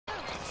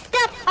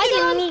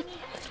killing me.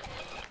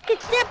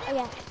 Get up. Oh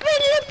yeah.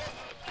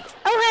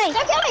 Oh hey.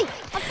 Don't kill me!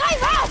 I'm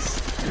playing Raz!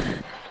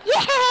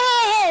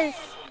 Yes.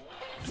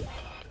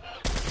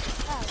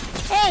 Oh.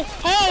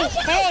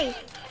 Hey.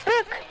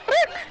 Brooke.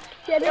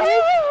 Yeah, No.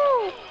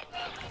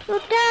 You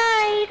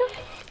died.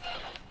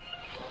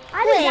 I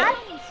didn't die.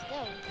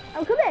 Still.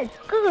 I'm coming.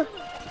 Go.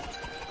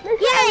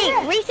 Let's Yay! go.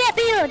 Reset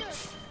builds.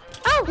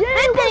 Oh, Yeah, hi,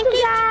 what's up,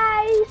 Pancake.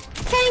 guys?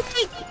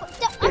 Pancake.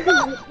 I'm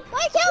not!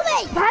 Why kill me?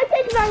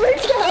 Pancake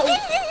Naruto.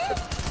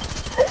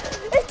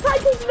 It's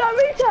Pancake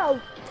Naruto.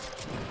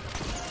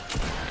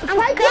 I'm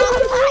Pancake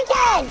going.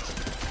 Naruto.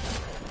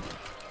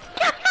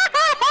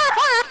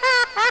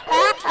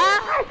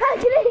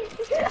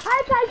 Hi,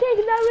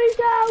 Pancake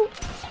Naruto.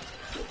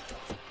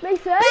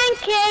 Mason.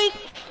 Pancake.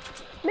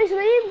 Mason,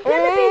 are you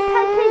gonna be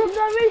Pancake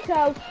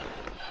Naruto?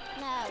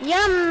 No.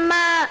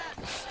 Yumma.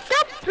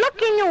 Stop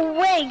looking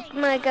away,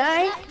 my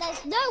guy.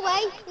 There's no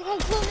way you can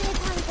call me a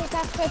pancake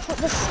after I put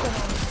the skin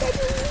on.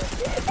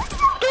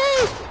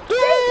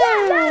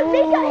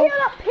 Mika,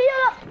 heal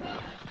up.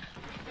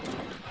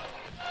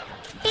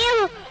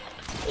 Ew.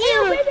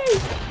 Winnie.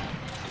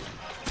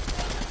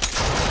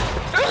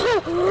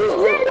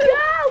 Let's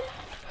go.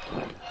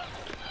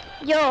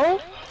 Yo,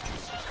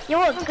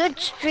 you're a good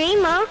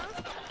streamer.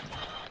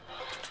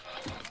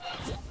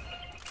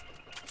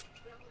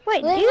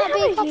 Wait, Will do it you not be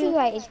have a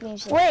copyrighted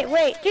music?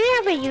 Wait, do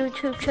you have a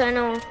YouTube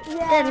channel?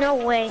 Yeah. There's no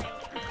way.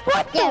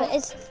 What Yeah, the?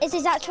 it's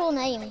his actual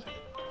name.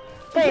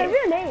 It's a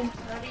real name.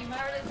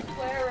 Marilyn's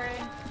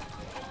swearing.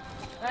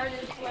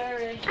 Marilyn's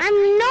swearing.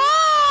 I'm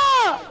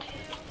not!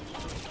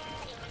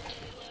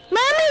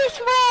 Mommy's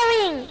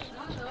swearing!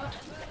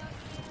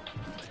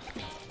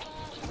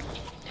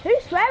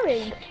 Who's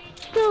swearing?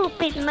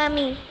 Stupid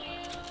mommy.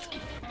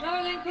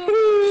 Marilyn,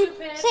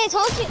 stupid. See, I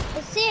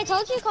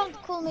told you you can't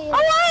call me a... Oh,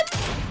 what?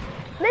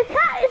 Miss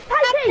Cat is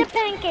That's the Pancake.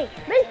 pancake.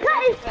 Miss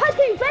Cat is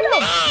Pancake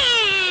Venom.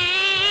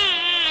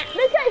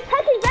 Miss Cat is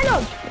Pancake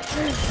Venom.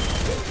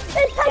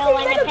 It's Go on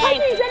Pancake the Venom.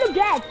 Pancake pancake. Venom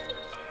dead.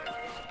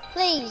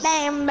 Please.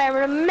 Bam, 8.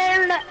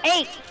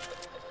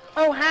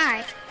 Oh,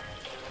 hi.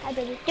 Hi,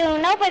 baby. Do you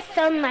know what's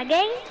on my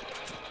game?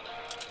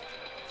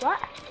 What?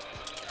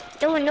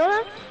 Do you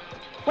know?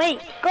 Wait,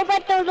 go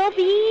back to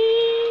lobby.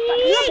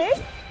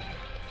 Lobby?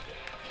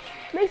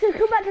 Mason,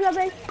 come back to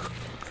lobby.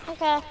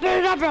 Okay.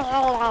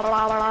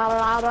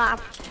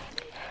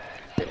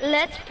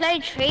 Let's play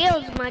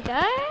trios, my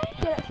guy.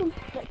 Yeah,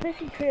 let's play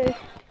some trios.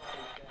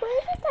 Where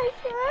is the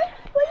dice?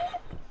 What is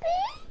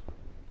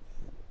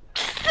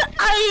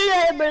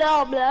it?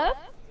 Blah blah.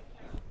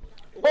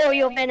 Oh,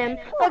 you're Venom.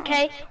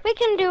 Okay, we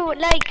can do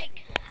like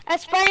a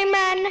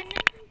Spider-Man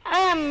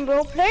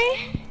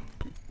roleplay.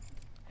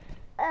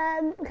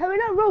 Can we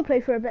not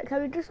roleplay for a bit?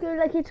 Can we just go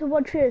like into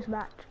one trios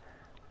match?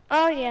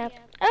 Oh yeah,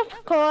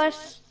 of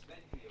course.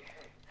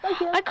 Thank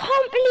you. I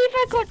can't believe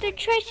I got the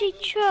Tracy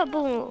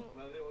Trouble.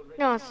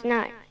 No, it's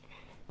not.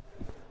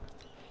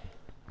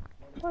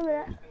 1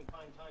 minute.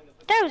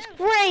 That was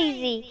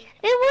crazy.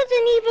 It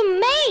wasn't even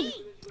me.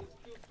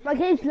 My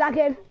game's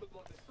lagging.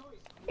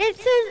 It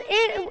says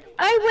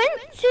I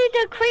went to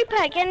the creep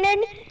pack and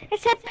then it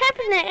said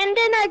peppermint and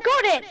then I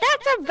got it.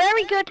 That's a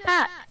very good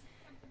hack.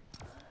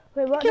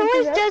 Wait, what He did you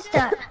always do? does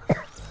that.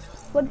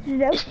 What did you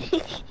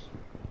do?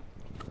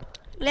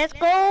 Let's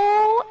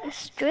go,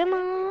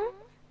 streamer.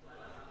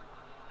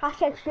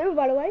 Hashtag streamer,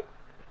 by the way.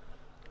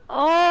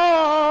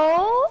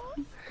 Oh,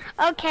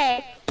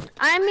 okay.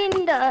 I'm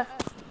in the.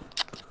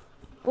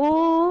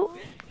 Ooh.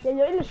 Yeah,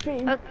 you're in the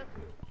stream.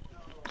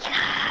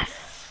 Yes.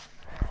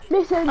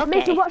 Listen, Okay.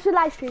 Mason, watch the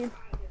live stream.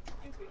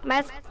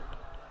 Mas-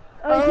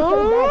 Oh, is your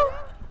phone dead?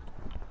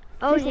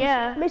 Oh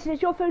yeah. Mason,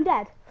 is your phone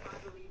dead?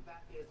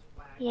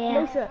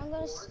 Yeah. Mason.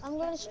 I'm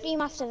gonna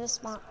stream after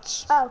this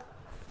match. Oh.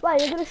 Well,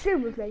 you're gonna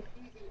stream with me.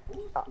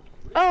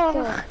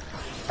 Oh.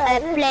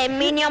 Let's play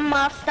Minion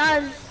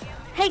Masters.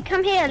 Hey,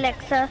 come here,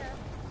 Alexa.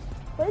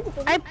 What is it?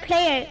 I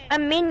play a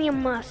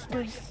Minion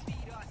Masters.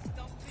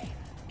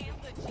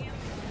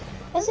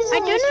 This is I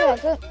an don't Easter know.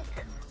 egg. Look.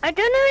 I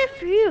don't know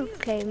if you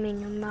play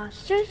Minion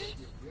Masters.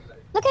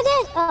 Look at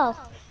this.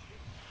 Oh.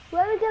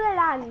 Where are we gonna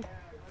land?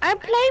 I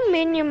play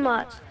Minion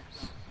Masters.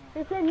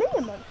 We play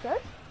Minion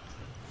Monsters?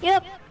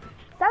 Yep.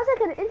 Sounds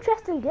like an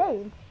interesting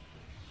game.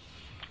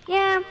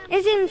 Yeah,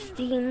 it's in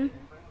Steam.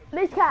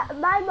 Miss Cat,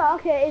 my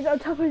marker is on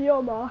top of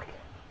your mark.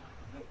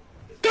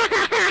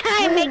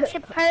 It makes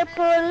it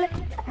purple. Makes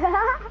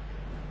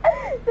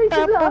it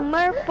Purple,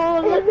 laugh.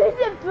 purple. It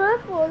makes it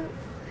purple.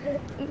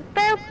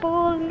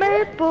 Purple,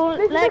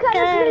 Listen, like look at a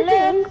the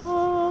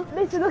blue liquid.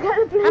 Listen, look at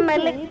the blue I'm a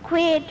screen.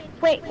 liquid.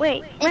 Wait,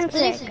 one It's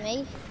blue sec. for me.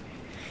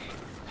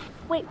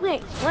 Wait,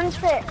 one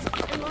sec.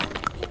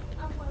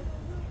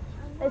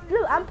 It's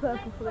blue and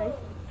purple for me.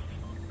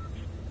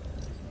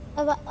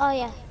 Oh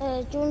yeah.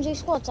 Do you want to do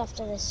squads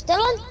after this?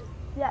 Dylan?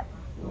 Yeah,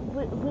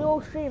 we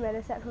all streaming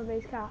except for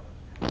Miss Cat.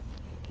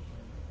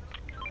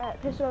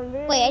 Piss on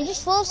really. Wait, I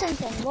just thought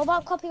something. What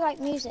about copyright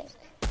music?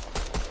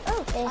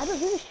 Oh, I don't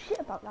give a shit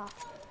about that.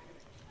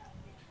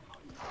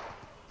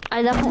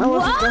 I definitely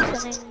wasn't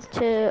listening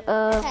to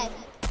Hey,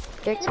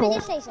 Dick let me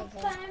just say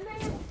something.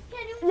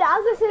 Yeah, I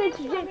was listening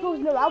to Jake Paul's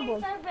new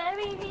album.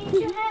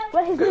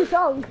 Well, his new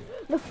song,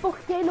 the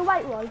Fuck Day in the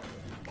White one.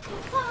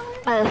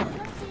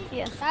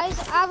 Yeah. Guys,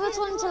 I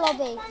returned to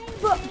lobby.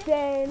 Fuck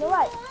Day in the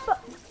White.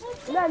 Fuck.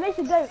 No,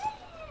 Mason, don't.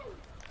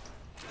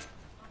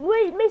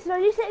 Wait, Mason, are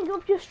you setting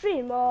up your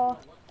stream or?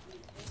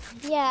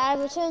 Yeah, I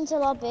returned to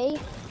lobby.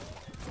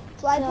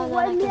 Right, So but then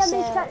when I me can and say-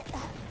 Mason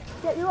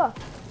get you up?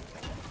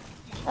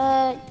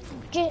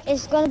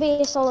 It's gonna be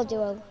a solo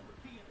duo.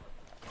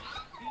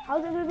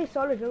 How's it gonna be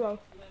solo duo?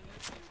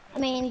 I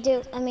mean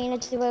a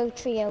duo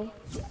trio.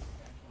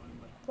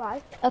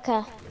 Why?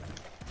 Okay.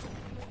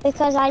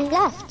 Because I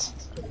left.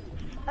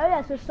 Oh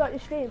yeah, so start your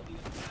stream.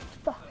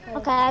 Fuck.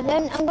 Okay, I'm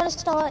gonna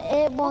start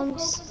it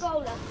once.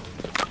 Oh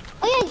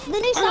yeah, the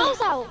new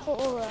song's out for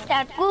Aura.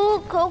 That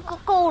good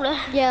Coca-Cola.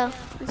 Yeah.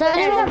 That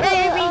is a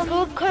very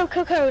good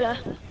Coca-Cola.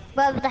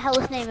 Whatever the hell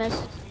his name is.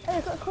 Hey,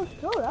 it's got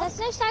Coca-Cola. There's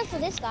no sound for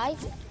this guy.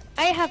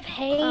 I have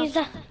Haze.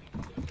 The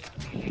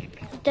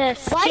Why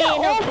skin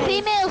don't all of Haze.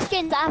 female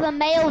skins have a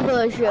male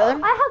version?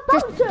 I have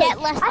Just bouncers. get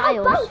less I have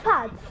tiles. bounce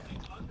pads.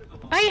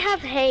 I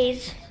have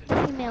Haze. The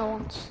female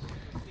ones.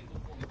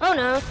 Oh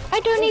no, I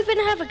don't even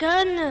have a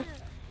gun.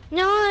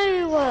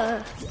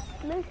 No.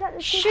 Look at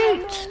the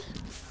Shoot.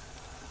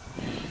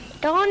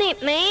 Darn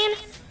it, man.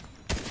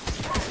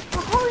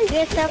 Holy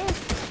Yes, shit. up.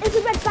 It's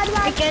a red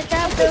Spider-Man. I guess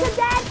I'll It's go.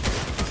 dead.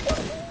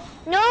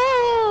 No.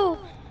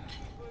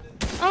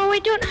 Oh, I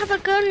don't have a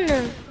gun.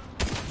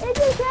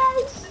 It's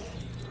dead.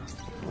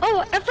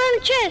 Oh, I found a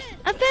chest.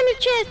 I found a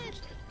chest.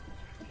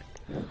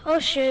 Oh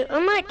shoot, I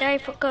might die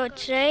for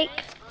God's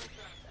sake.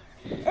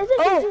 Is it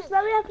Oh. just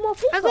that we have more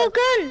people? I got a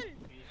gun.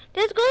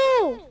 Let's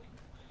go.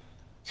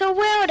 So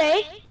where are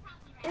they?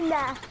 In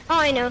there. Oh,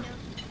 I know.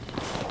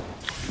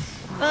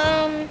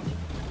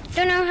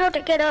 Don't know how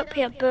to get up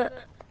here, but.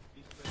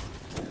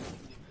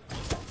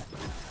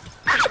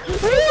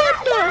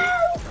 What the?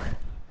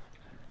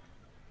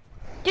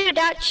 Dude,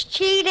 that's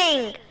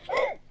cheating.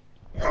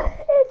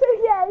 It's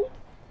okay.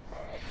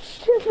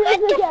 Trust me,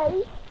 it's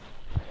okay.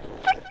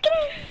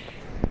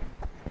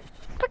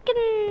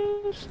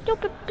 Freaking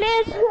stupid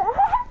place.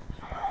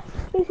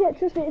 Biscuit,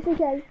 trust me, it's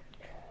okay.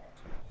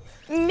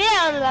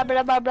 Yeah, blah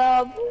blah blah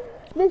blah.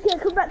 Biscuit,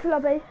 come back to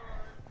lobby.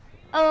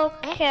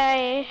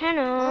 Okay, hang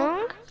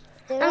on.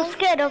 I'm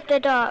scared of the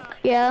dark.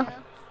 Yeah.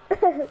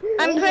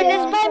 I'm putting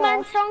this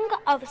Spider-Man song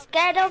of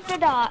Scared of the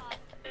Dark.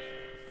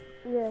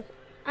 Yes.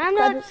 I'm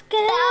not I'm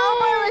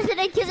scared.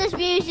 listening to this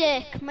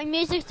music. My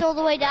music's all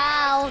the way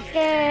down. I'm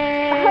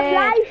Scared.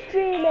 live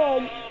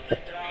streaming.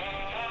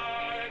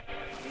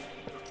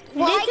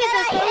 Why This is can a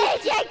I hear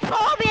Jake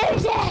Paul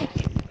music?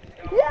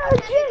 Yeah,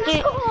 Dude.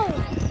 Jake Paul.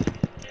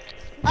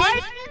 I don't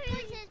know who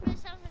this is, but it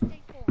sounds like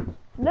Jake Paul.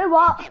 Know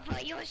what? For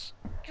your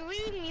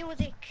stream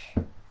music.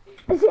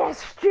 Yes,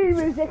 stream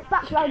music,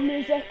 background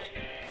music.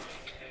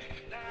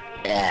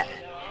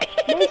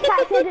 These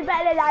cats said it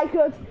better than I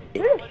could.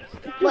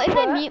 What if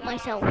I mute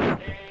myself? Oh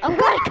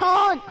god, I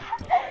can't.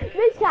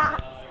 This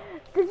cat,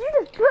 did you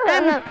just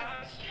I'm burp? not.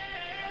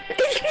 Did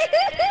you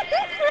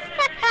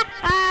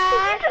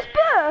just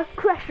burp?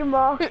 Question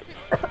mark.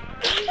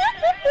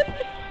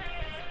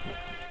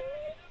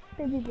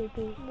 Baby,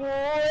 baby.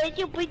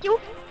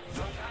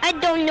 I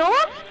don't know.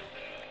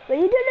 But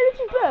you don't know if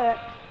you burp.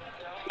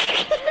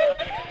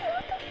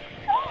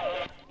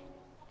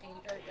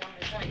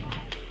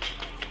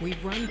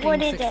 We've run What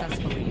things is it?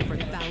 successfully for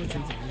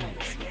thousands of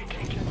years.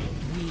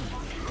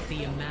 We,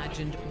 the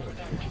imagined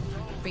order,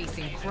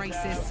 facing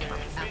crisis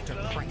after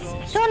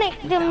crisis. Sonic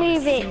the without a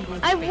movie. single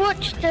I failure.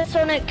 watched the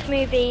Sonic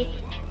movie.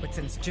 But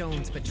since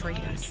Jones betrayed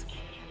us,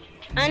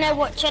 And I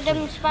watched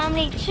Adam's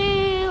Family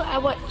 2. I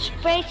watched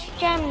Space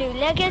Jam New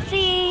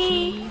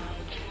Legacy. he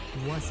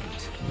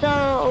wasn't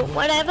So,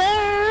 whatever.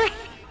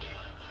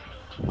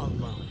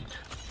 alone.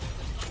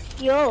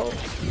 Yo,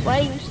 why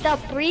you stop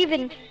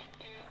breathing?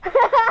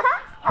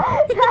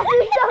 I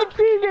didn't stop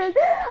breathing.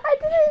 I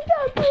didn't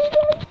stop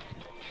breathing.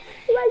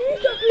 Why you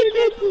stop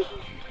breathing?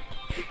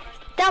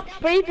 Stop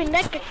breathing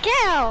like a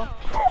cow.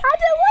 I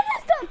don't want to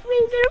stop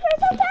breathing. I'm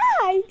going to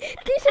die.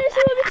 Do you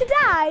seriously want me to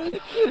die?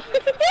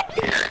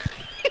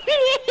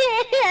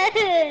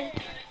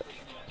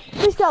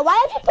 Mister, why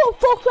have you put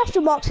 4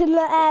 question marks in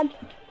the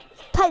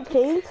type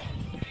thing?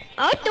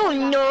 I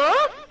don't know.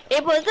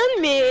 It wasn't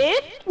me.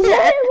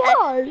 Yeah, it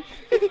was.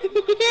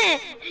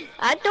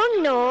 I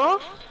don't know.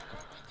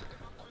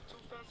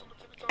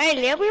 I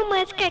love you,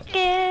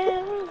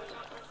 Muscatel.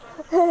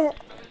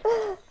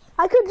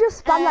 I could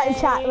just spam that in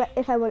chat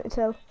if I wanted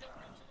to.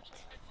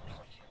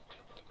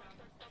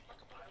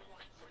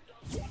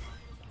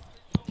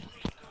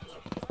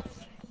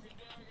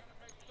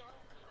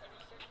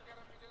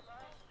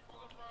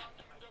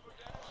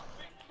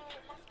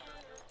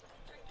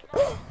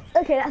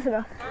 Okay, that's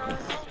enough.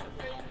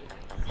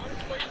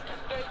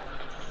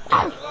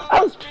 Ow,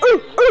 ow,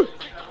 ooh, ooh.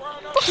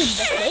 Fucking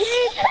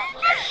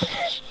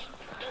bitch.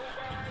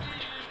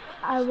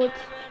 I would.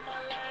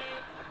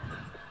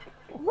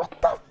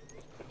 What the?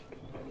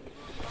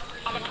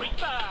 I'm a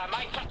creeper,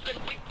 my captain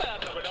creeper,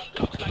 blowing up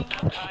blocks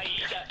like Al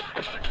Qaeda.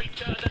 I'm a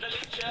creature that a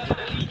leecher,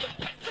 that a leader,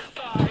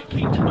 petrified,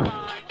 Peter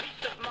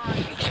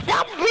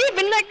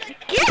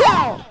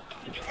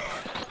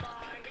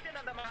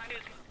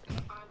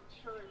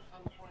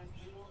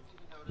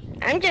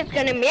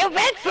Your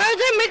best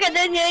frozen bigger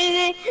than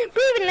you,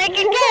 breathing like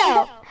a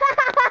cow.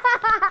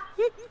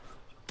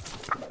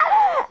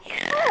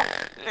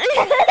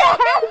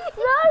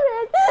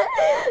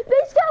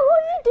 Mister, what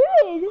are you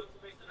doing?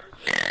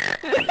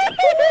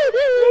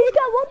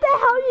 Mister, what the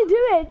hell are you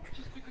doing?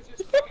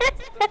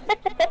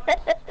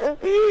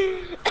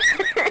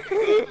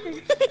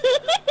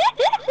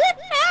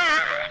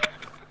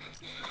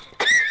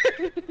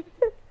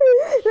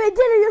 Wait,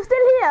 Dylan, you're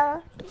still here?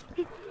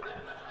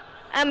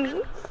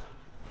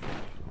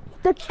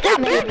 Stop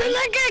breathing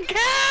like a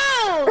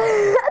cow!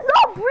 I'm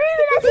not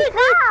breathing like a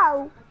cow!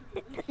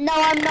 No,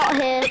 I'm not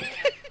here.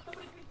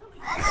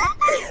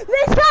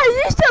 Mister,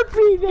 you stop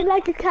breathing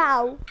like a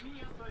cow!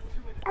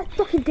 I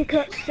fucking dick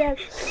up, so.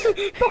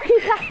 Fucking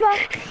Casper!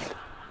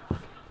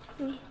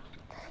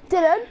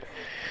 Dylan?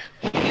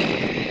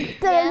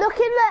 Dylan, look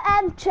in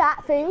the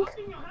chat thing.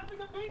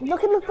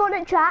 Look in the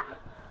front chat.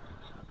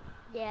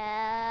 Yeah.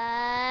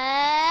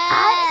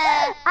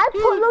 I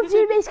put love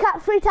to Miss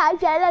Cat 3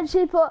 times, yeah, and then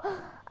she put,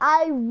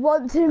 I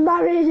want to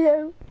marry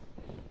you.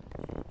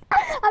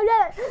 I'm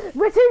like,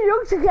 we're too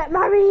young to get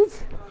married.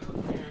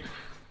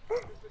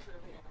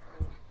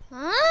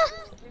 Huh?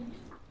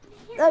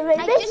 Oh, wait,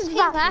 I this just is came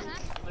back. back.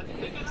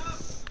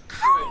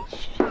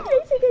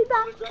 Mason came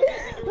back.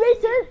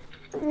 Mason,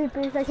 you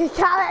breathe like a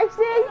cat,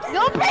 actually.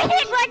 You're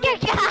breathing like a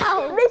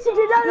cow. Mason,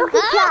 do not look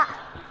at cat.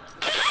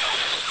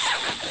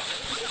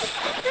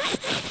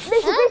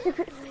 Mason,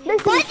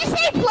 Why did you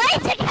say play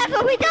together?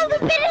 We don't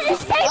been in the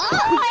same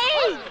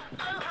place.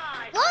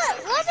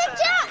 What's a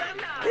chat?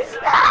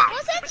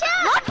 What's a chat?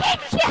 Look at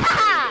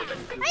chat.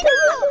 I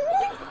know.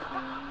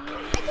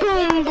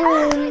 Boom,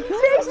 boom.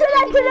 Mason,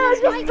 I can hear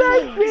the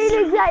bird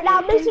breathing right now.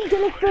 Mason,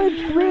 can the bird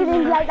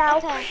breathing right now.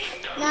 Okay.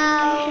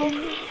 Now.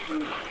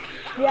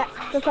 Yeah,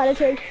 the final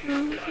change.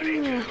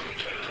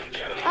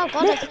 Oh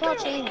God, I forgot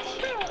to change.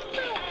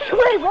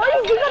 Wait,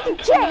 what? You got to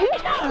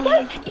change? What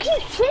did you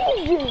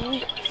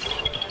change?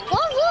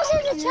 What was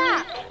in the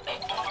chat?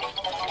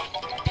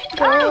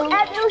 Oh,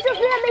 it was just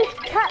me and Miss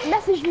Cat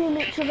messaging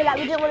each other that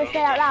we didn't want to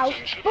say out loud.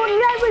 But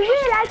then we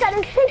realised that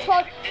there's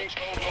people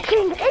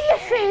in the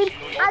stream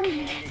and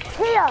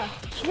here.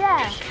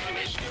 Yeah.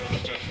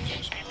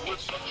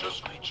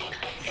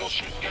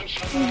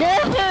 No.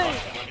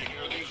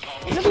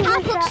 The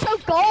cat looks so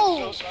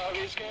gold.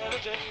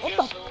 What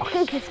the fuck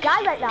is this guy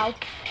right now?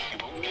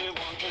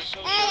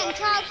 Hey, I'm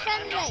child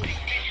friendly.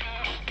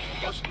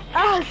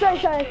 Oh,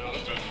 sorry.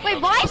 Wait,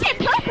 why is it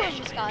purple in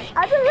the sky?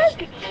 I don't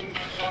know.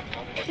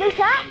 Miss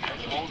Cat?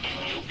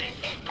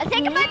 I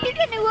think it might be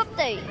the new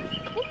update.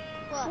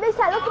 What? Miss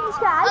Cat, look in the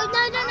sky. Oh,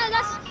 no,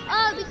 that's,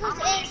 because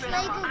it's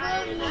Lady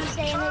Women's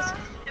Day and it's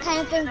kind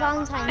of been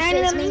Valentine's Day.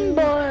 It's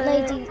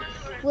Lady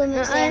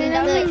Women's Day. And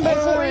that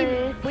was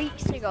 3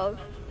 weeks ago.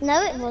 No,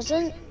 it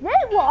wasn't. Yeah,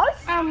 it was.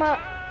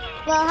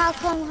 Well, how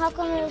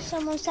come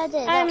someone said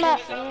it?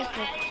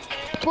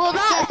 Well,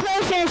 that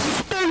person is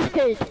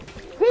stupid.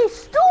 He's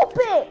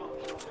stupid.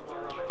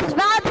 Because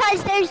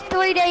Valentine's Day was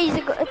 3 days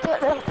ago,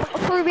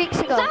 3 weeks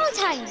ago.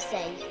 Valentine's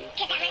Day.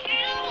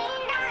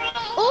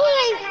 All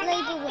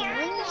Lady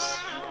Women's.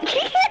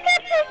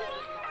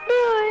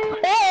 Or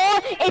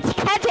it's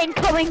Kevin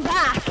coming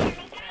back.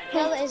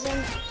 No, it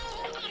isn't.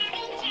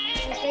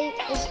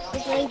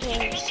 It's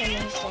Lady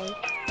Someone's Day.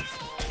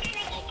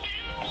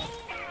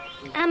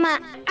 I'm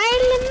an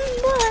island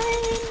boy.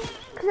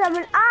 Because I'm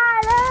an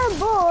island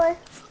boy.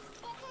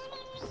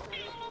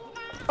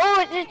 Oh,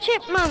 it's a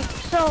chipmunk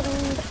song.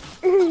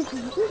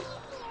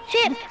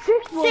 Chip,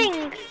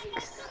 sing.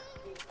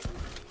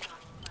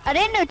 I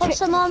didn't know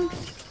chipmunk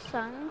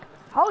sang.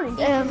 Holy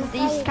shit.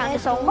 These kind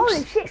of songs.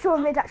 Holy shit,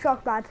 someone made that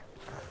shark bad.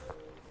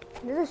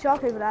 There's a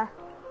shark over there.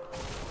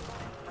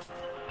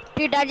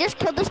 Dude, I just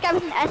killed this guy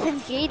with an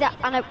SMG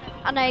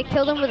and I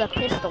killed him with a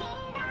pistol.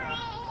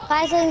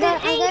 Guys, I'm gonna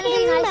be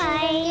nice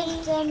and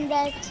give them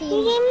their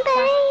team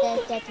back their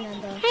dead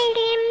member.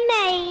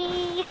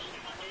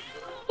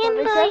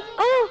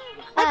 Oh,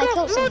 I got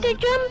got more the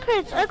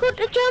jumpers. I got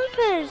the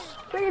jumpers.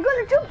 Wait, you got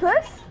the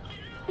jumpers?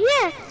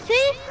 Yeah,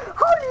 see?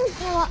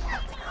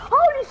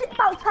 Holy shit,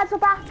 bounce pads are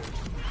back.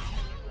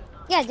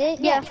 Yeah,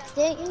 didn't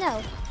you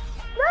know?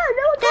 No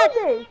one told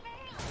me.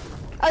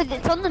 Oh,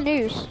 it's on the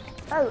news.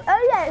 Oh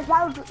yeah,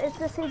 it's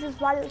the season's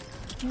wild,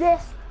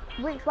 this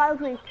week's wild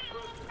week.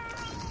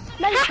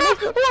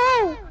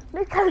 Whoa!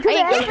 Let's come I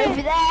ain't going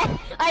over there.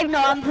 I have no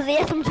arm for the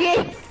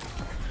SMG.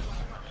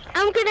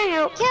 I'm gonna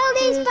help. Kill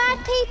these bad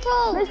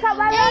people! Let's come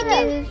right Yeah,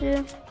 there.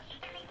 Yeah.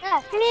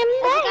 There's a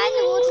guy in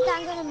the water that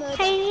I'm gonna murder.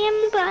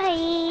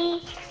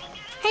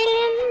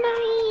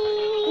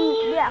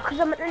 Yeah, because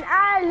I'm an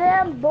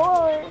island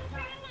boy.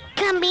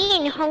 Come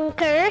in,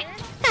 honker.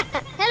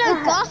 Hello,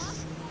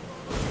 Goth.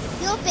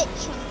 You're a bit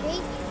chunky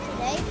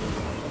today.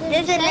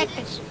 There's like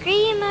a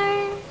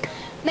screamer.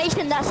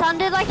 Mason, that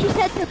sounded like you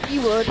said the B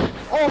word.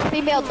 Or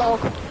female dog.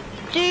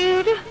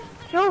 Dude,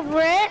 you're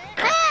Rick.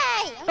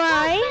 Hey!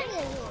 Bye.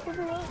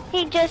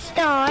 He just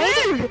died.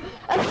 Dude,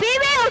 a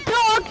female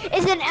dog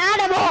is an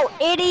animal,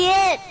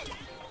 idiot.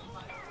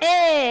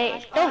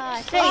 Hey,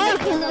 don't say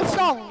it in the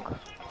song.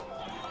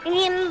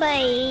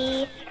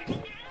 Limby.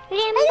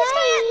 I just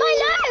hit my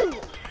loot.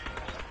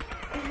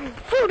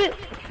 Voodoo.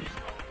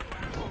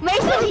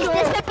 Mason, he's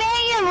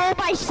disappearing your role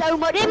by so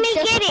much. Let me it's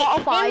just get it.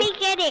 Spotify. Let me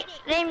get it.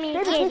 Let me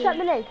Baby, get take up it.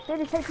 the name.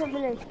 Baby, take up the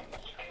name.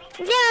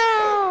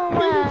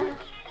 No.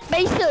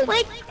 Mason,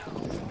 Wait.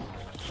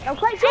 I'm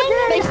quite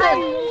sure Mason.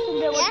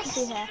 don't want to Yes.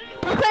 see her.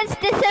 Quentin's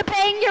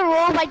disappearing your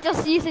role by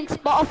just using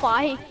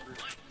Spotify.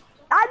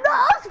 I'm not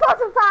on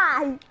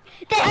Spotify.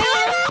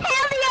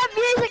 How do you have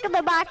music in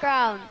the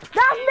background?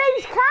 That's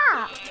May's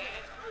cat.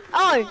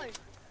 Oh,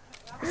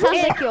 sounds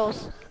like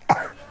yours.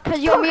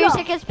 Because your Fuck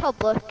music is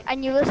public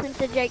and you listen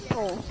to Jake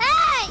Paul.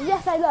 Hey!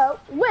 Yes, I know.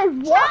 Wait,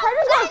 what?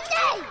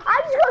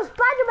 I just got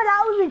Spider-Man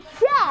out of his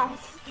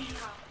chest.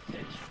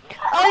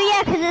 Oh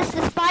yeah, because it's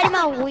the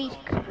Spider-Man week.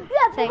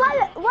 Yeah, but thing.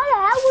 why the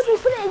hell would he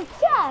put it in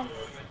chest?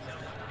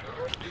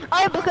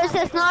 Oh, because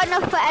there's not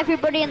enough for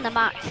everybody in the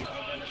match.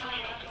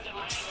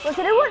 Well,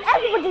 so they want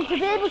everybody to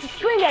be able to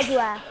swing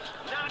everywhere.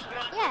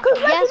 Yeah. Because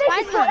Yes,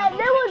 yes, Spider-Man.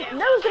 like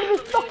no one's going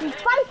to be fucking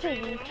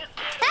fighting.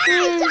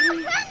 Hey, stop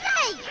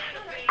friendly!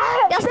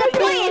 That's the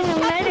Baby, point, it's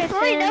chapter 3,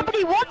 medicine.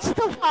 nobody wants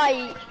to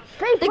fight.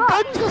 Take The what?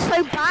 guns are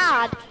so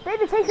bad.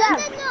 Baby, take No, that.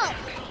 they're not.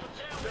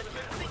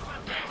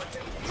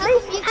 How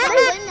come you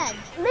can't win then?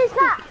 Miss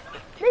cat.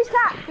 Miss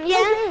cat.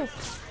 Yeah?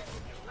 Please.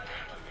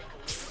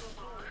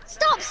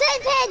 Stop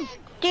sitting!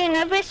 Do you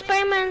know the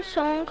Spider-Man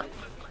song?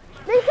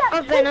 Miss cat.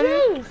 Or Venom.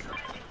 Please.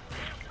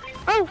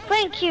 Oh,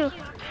 thank you.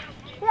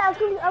 Yeah,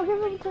 I'll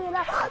give him to you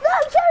now.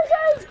 No,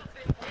 sorry.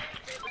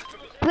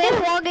 Where's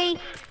Froggy?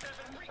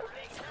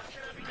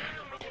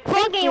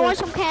 Froggy, you want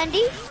some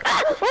candy?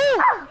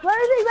 Ah, where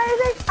is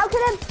he? I'll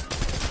kill him.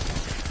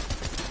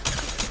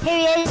 Here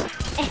he is.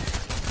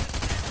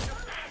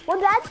 One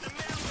dead.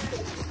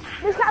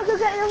 Miss cat, go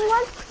get another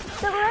one.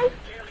 Don't worry.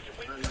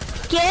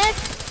 Get.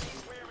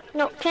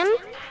 Knocked him.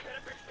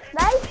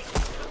 Nice.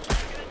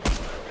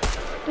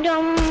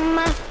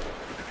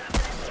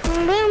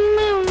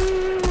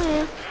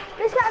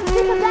 Miss cat,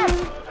 pick up dead.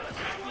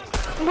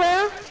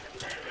 Where?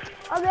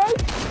 Okay.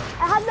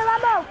 I have no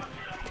ammo.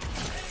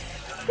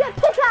 Get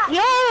pickaxe.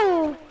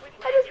 Yo!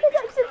 I just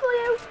pickaxe it for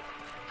you.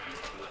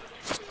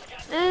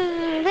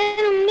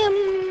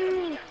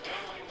 Venom.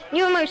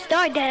 You almost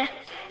died there.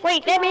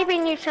 Wait, let me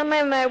bring you some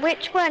ammo.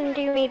 Which one?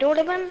 Do you need all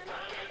of them?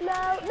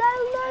 No.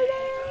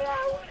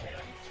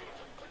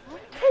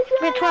 Take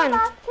your Which AR one?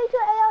 back. Take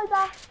your AR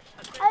back.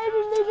 I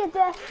only needed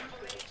this.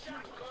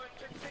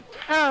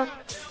 Oh.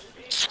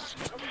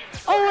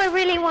 Oh, I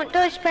really want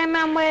those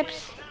Spider-Man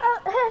webs. Oh,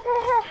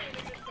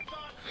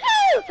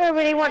 I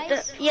really want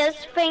the...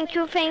 Yes, thank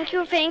you.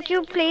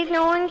 Please,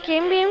 no one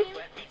kill me.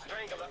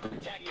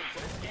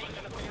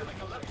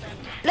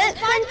 Let's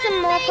find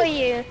some more for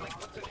you.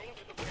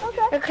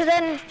 okay. Because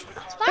then...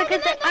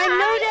 Because I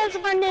know there's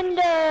one in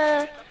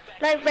the...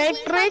 Like, Red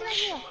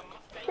Bridge.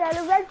 Yeah,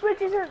 the red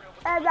bridge isn't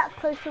that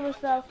close to us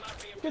though.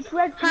 The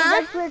red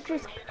bridge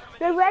is...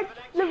 The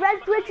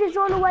red bridge is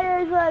all the way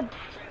over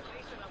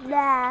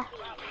there.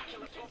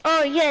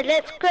 Oh, yeah,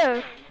 let's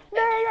go.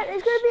 No,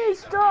 it's gonna be a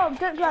storm.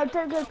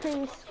 Don't go,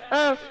 please.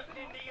 Oh.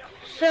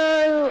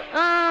 So,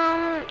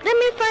 let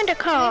me find a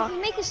car. If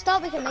we make a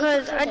stop, we can make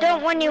Because it. I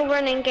don't want you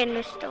running in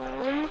the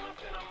storm.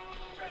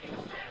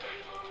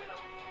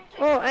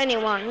 Or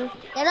anyone.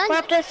 They're on. We'll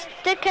have to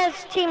stick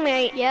as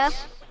teammates. Yeah.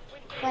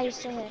 Why are you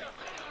still here?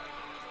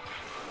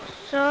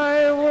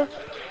 So...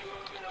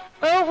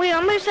 Oh, we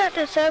almost at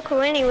the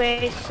circle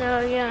anyway, so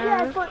Yeah,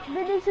 yeah. but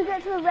we need to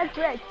get to the red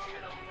bridge.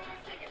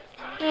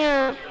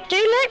 Yeah. Do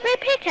you like my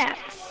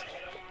pickaxe?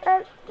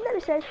 Let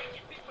me see.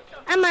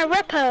 And my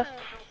ripper?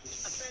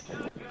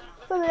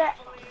 Look at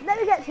it. Let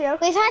me get to you.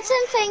 We've had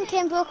some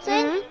thinking,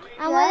 Brooklyn,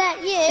 and we'll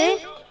let you.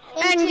 See?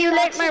 And into you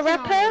like that my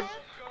tomorrow. ripper?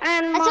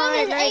 And As long my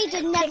as like,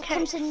 Aiden never pickaxe.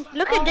 comes in.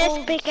 Look at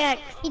this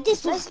pickaxe. He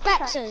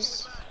disrespects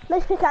us.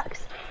 Nice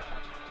pickaxe.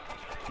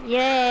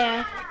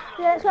 Yeah.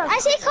 Yeah, let's go. I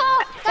see car.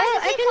 Guys, Oh,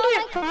 I I see can do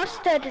it car.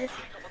 faster.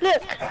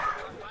 Look.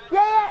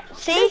 Yeah.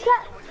 See?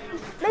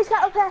 Let's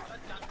get up here.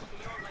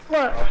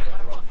 What?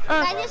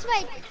 Guys, this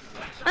way.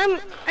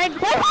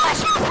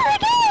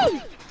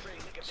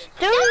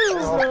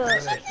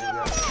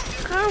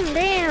 Calm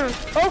down.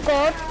 Oh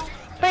God.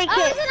 Break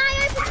Oh, it. it's an eye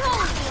open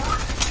call.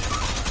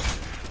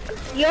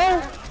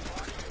 Yo.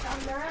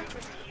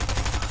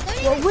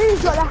 Well,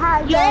 we've got the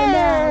high ground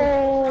now.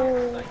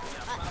 Yo.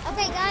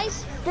 Okay,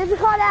 guys. There's a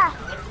car there.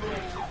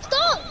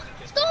 Stop!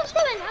 Storm's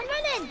coming. I'm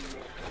running.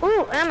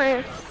 Ooh,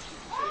 ammo.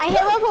 I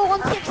hit level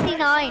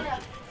 169.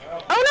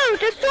 Oh no,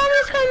 the storm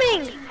is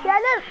coming. Yeah,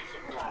 look.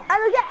 I'm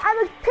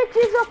gonna pick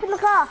these up in the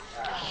car.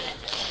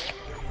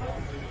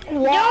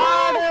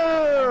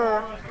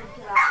 Water.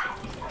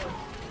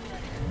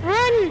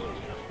 Run.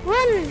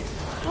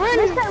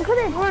 Let's get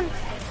them. Run.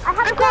 I have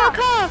I a got a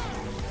car. car.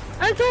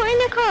 I got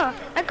in a car.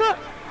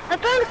 I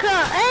found a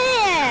car.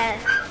 Yeah.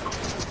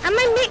 Am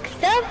I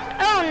mixed up?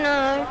 Oh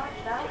no.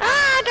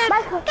 Ah, that's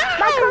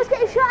My car's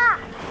getting shot at.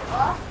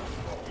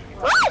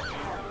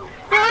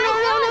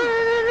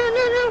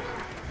 No.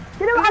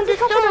 You know what? I'm the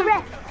just hopping a storm.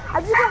 rift.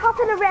 I'm just gonna hop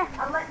in a rift.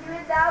 I'm letting you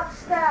in the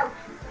house now.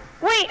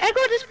 Wait, I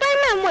got the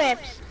Spider-Man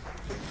webs.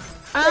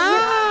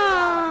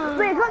 Ah.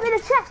 Wait, got me the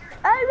chest.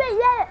 Oh wait,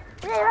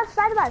 yeah, that's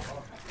Spider-Man.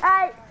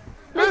 Alright,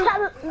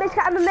 Miss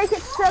Cat, I'm gonna make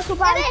it circle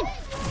by.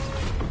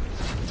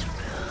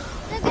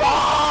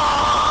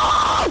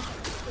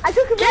 I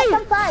took a risk,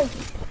 I'm fine.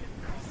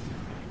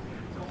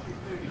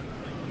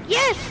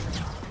 Yes,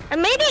 I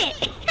made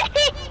it.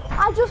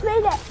 I just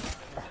made it.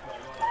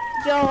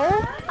 Yo,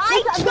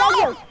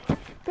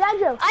 Behind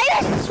you. I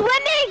was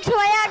swimming, so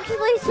I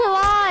actually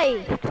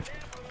survived.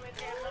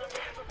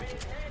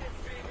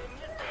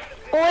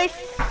 boys.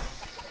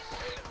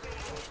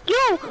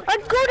 Yo, I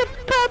got a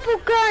purple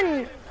gun.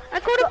 I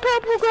got a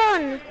purple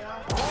gun.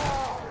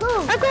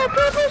 I got a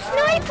purple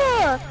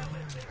sniper.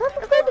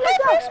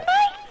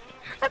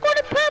 I got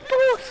a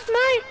purple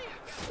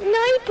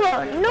sniper.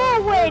 No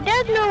way,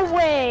 there's no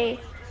way.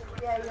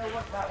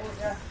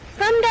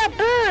 From that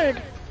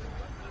bird.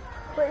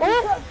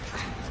 Oh.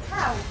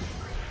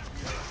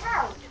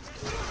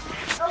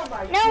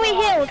 Now we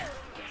healed.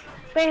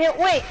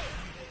 Wait.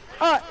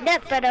 Oh,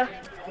 that's better.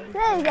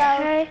 There you go.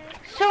 Okay.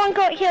 Someone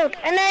got healed,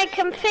 and I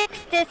can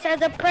fix this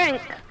as a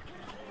prank.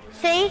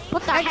 See?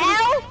 What the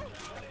hell?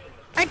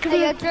 I can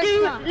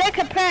do like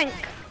a prank.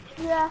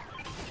 Yeah.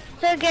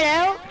 So get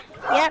out.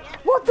 Yep.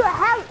 What the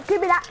hell?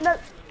 Give me that.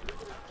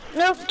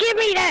 No, give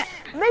me that.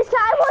 Mister,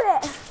 I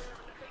want it.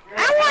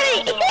 I want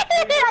it. Can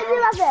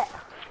you have it?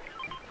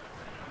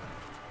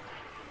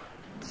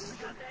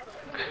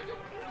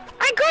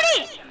 I got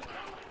it.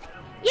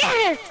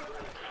 Yes.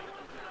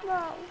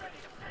 No.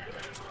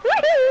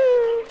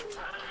 Woohoo.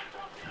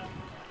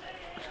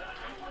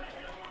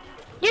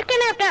 You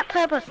can have that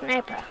purple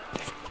sniper.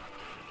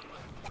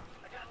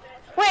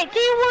 Wait, do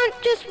you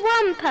want just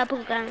one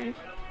purple gun?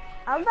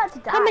 I'm about to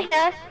die. Come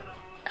here.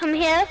 Come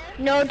here.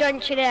 No,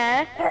 don't you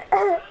dare.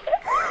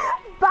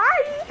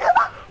 Bye.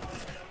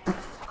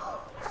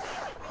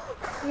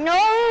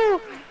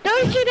 No,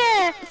 don't you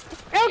dare.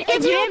 Oh,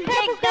 give me a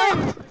purple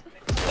gun.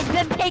 It's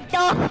been picked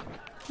off.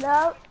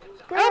 No.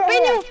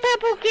 Open your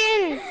purple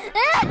gun.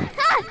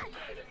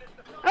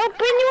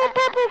 Open your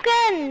purple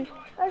gun.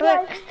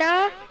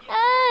 Brickstar.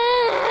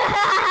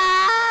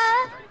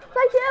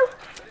 Thank you.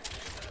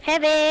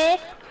 Heavy.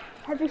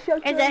 Heavy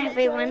shot. It's a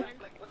heavy one.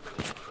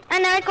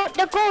 And I got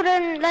the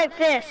golden like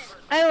this.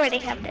 I already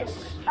have this.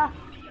 Ah.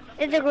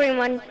 It's a green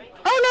one.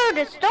 Oh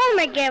no, the storm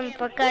again,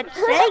 for God's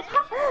sake.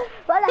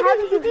 Why the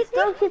hell did the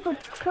storm keep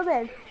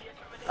coming?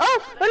 Oh,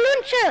 a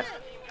launcher.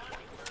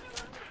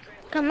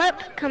 Come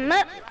up, come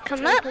up,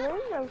 come up.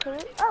 I'm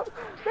coming. Oh,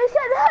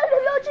 Mister, no, the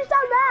launcher's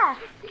down there.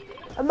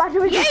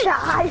 Imagine we just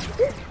died.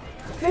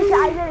 Mister,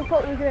 I really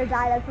thought we were going to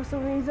die there for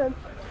some reason.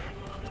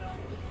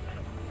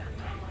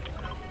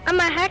 I'm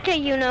a hacker,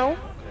 you know.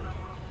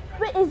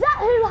 Wait, is that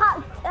who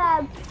hacked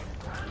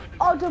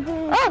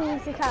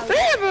OWC's account?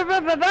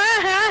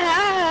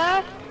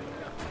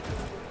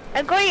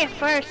 I got you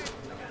first.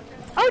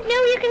 Oh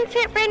no, you can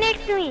sit right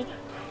next to me.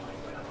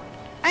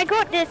 I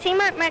got this. See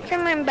my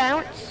maximum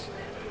bounce.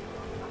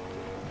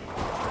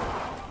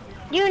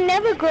 You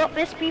never got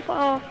this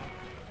before.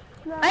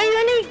 No.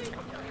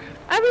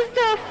 I was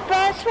the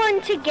first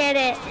one to get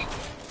it.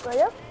 Were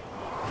you?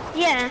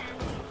 Yeah.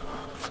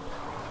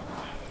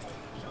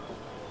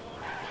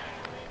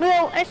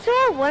 Well, I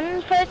saw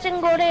one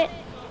person got it.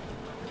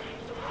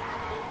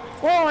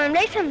 Whoa, at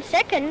least I'm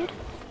second.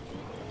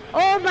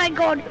 Oh my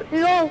god,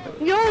 yo.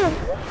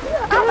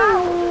 I'm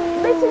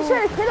out. Mister, should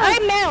have killed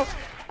us.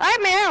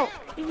 I'm out.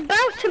 He's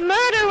about to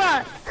murder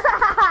us.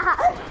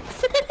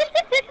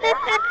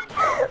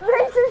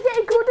 Mason's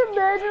getting called a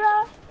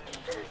murderer.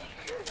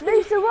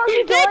 Mason, what are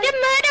you doing?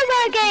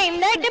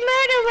 Like the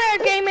murderer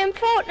game in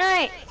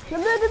Fortnite. The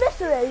murder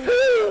mystery?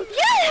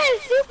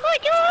 Yes, you got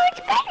your own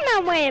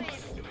Spider-Man webs.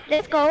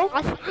 Let's go.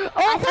 I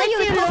thought you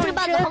were talking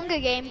about the Hunger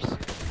Games.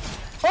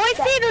 Oh, I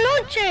see the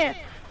launcher.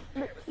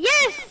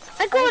 Yes,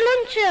 I got a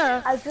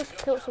launcher. I just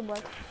killed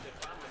someone.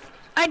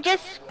 I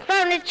just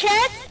found a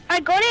chest. I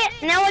got it.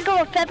 Now I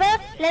got a feather.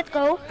 Let's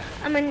go.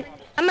 I'm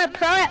a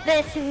pro at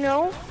this, you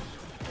know.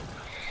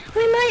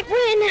 We might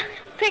win.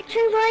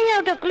 Victory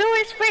Royale, the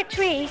glorious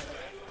victory.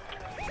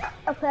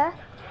 Okay,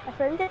 I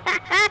think.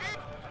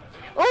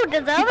 Oh,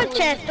 there's other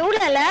chest. Oh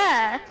la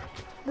la.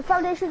 The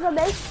foundations are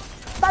made.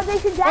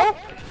 Foundation dead. Oh.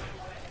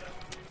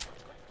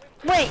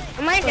 Wait,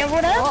 am I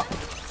leveled up?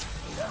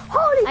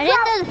 Holy I didn't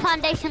crap! know the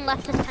foundation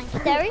left us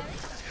sanctuary.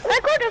 I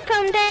got a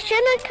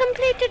foundation and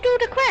completed all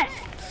the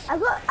quests.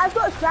 I've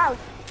got a shroud.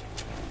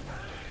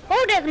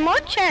 Oh, there's more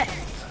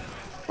chests.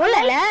 Oh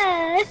la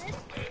la.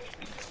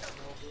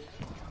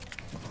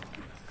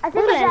 I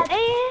think Oh I'm la dead. la.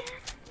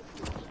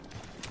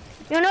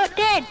 You're not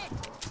dead.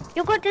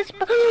 You got this.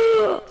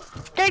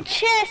 The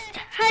chest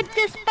had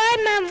the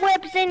Spider-Man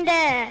webs in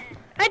there.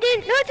 I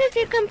didn't notice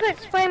you can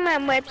put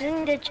Spider-Man webs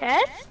in the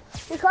chest.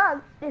 You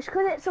can't. It's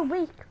because it's a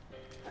week.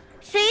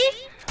 See?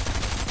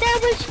 There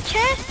was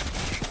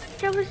chest.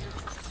 There was.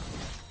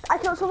 I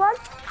killed someone.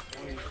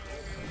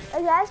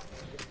 Okay.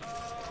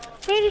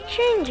 Need to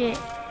change it.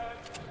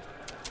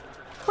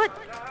 What?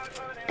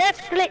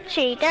 That's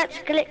glitchy. That's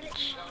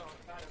glitch.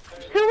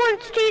 Who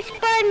wants to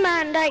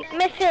Spider-Man, like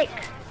Mythic?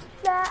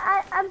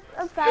 Yeah, I'm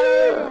fine.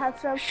 I already have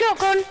some.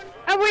 Shotgun.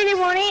 I really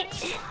want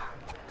it.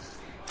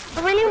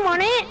 I really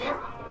want it.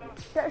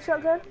 Get a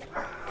shotgun.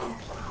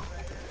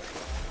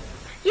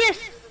 Yes.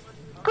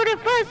 Got it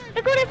first.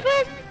 I got it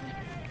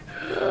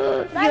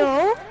first.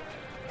 Nice.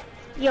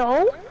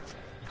 Yo.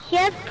 He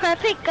has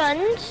perfect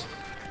guns.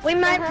 We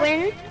might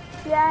win.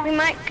 Yeah. We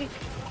might.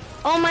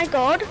 Oh my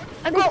god.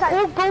 I got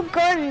all good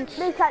guns.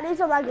 These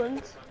are my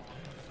guns.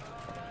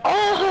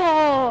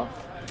 Oh.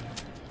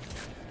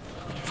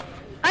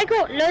 I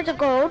got loads of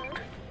gold.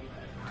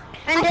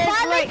 And I there's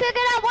finally like,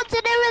 figured out what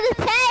to do with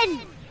the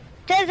 10.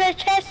 there's a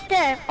chest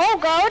there. Oh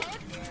god.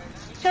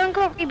 Someone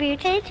got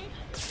rebooted.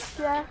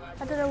 Yeah,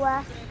 I don't know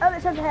where. Oh,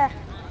 it's over here.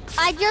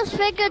 I just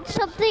figured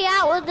something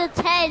out with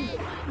the 10.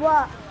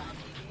 What?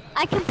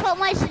 I can put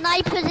my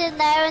snipers in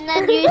there and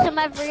then use them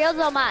every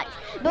other match.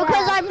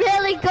 Because I'm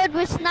really good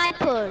with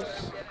snipers.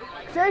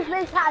 So it's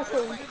me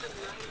catching.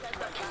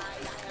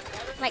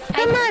 Like,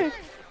 Come on.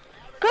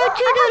 Go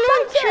to the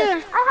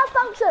launcher. I have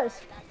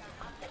bouncers.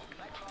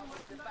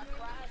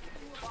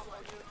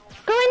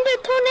 Go in the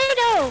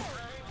tornado.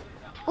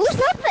 Who's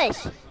not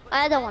this?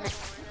 I don't want it.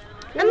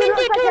 I'm in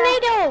the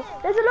tornado.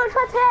 There's a launch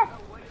pad here.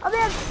 I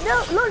mean, no,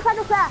 launch pad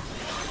up there.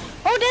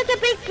 Oh, there's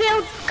a big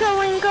build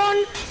going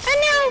on. Oh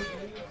no.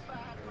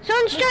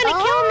 Someone's trying to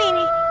kill me.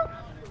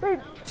 Wait,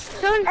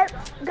 Someone...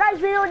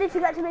 guys, we all need to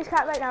get to this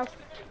cat right now.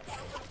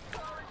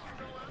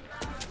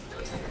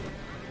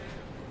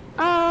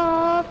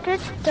 Oh, good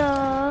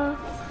stuff.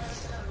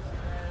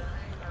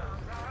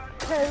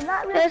 Turn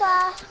that real This-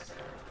 fast.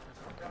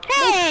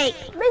 Hey!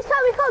 This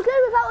time we can't go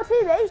without our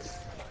teammates.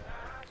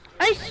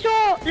 I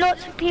saw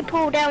lots of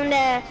people down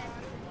there.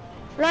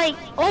 Like,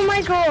 oh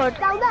my god.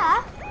 Down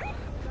there?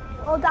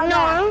 Or down there?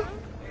 No.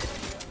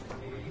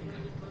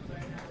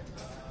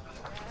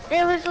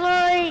 There was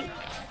like...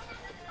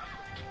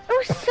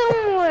 It was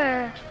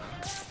somewhere.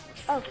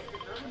 Oh.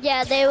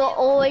 Yeah, they're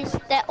always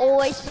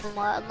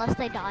somewhere unless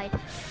they died.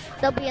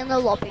 They'll be in the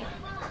lobby.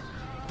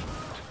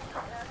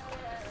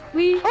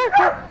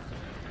 Oh,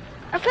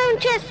 I found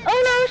chest.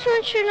 Oh no,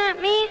 someone's shooting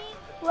at me.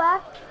 Where?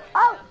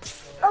 Oh,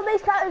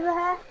 this cat over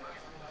here.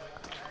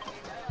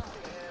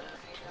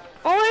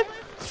 Oh,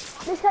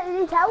 This cat, you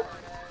need help?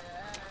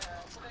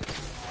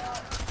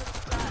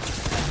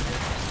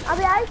 I'll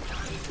be out.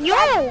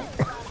 yo!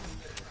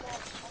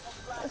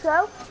 Let's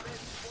go.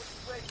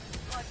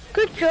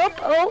 Good job.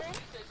 Oh.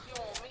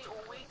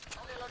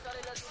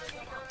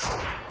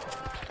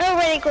 I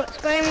already got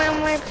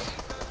Spider-Man webs.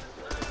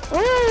 Ooh.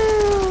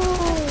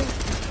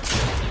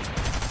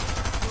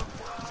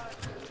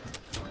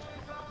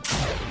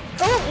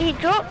 Oh, he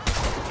dropped.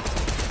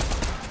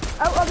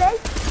 Oh, okay.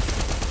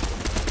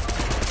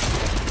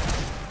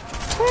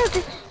 Oh,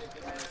 this...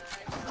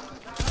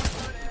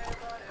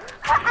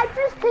 I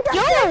just picked up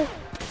Yo!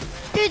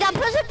 Dude, that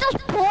person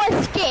just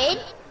poured skin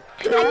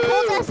and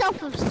called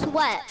herself a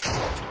sweat.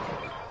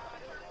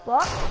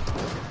 What?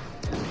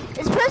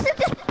 This person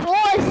just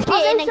poured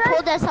skin and sir?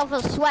 called herself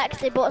a sweat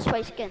because they bought a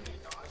sway skin.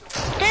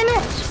 They're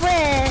not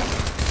swear.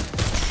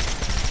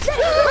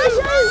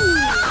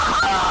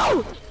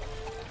 Oh!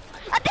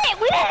 I did.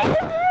 We didn't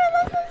even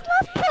realize this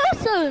last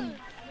person.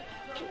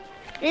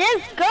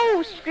 Let's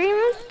go,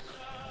 streamers.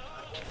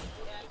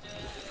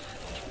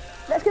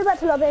 Let's go back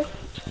to lobby.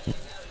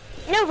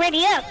 No,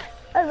 ready up.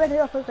 Oh, ready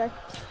up, okay.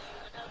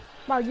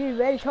 Wow, you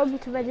really told me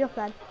to ready up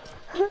then.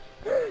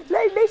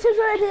 No, Mason's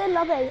already in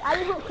lobby.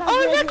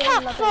 Oh, look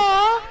how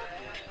far.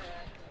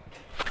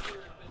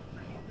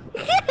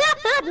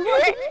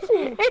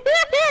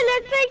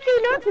 Looks like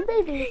you That's a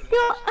baby.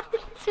 your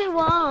two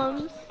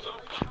arms.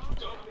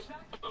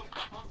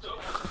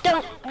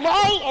 Don't.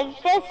 Why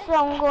is this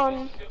song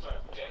on?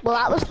 Well,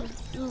 that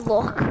was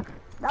luck.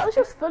 That was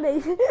just funny.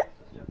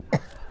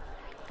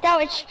 That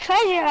was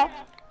treasure.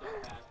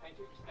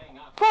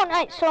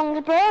 Fortnite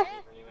songs, bro.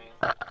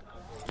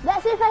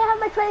 Let's see if I have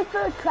my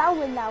 23rd crown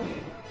win now.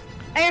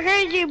 I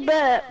heard you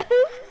burp.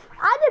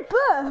 I did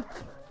burp.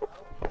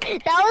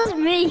 That was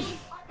me.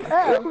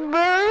 Oh.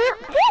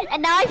 Burp.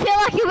 And now I feel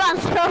like you're about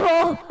to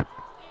throw up.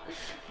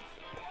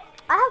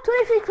 I have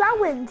 23 crown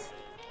wins.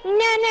 Na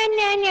na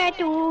na na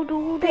do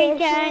do do dun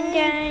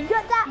dun.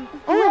 Get that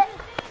Oh. whip.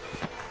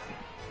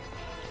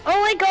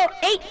 Oh, I got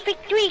 8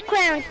 victory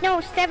crowns.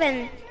 No,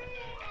 7.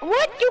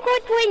 What? You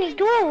got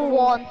 22?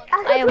 One. I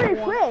I got have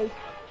one.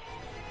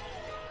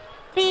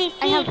 23.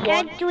 I have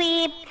one.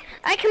 Dweeb.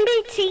 I can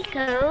be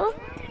Tico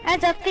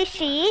as a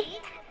fishy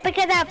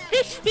because I have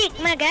fish stick,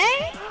 my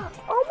guy.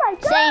 Oh my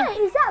god,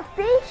 Same. is that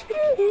fish?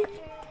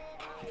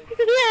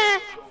 Yeah.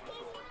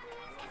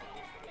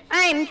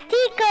 I'm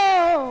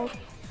Tico.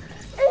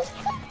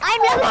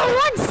 I'm level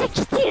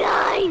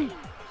 169.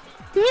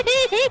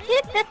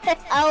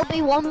 I'll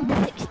be one of the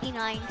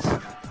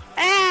 69s.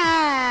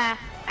 Ah,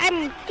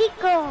 I'm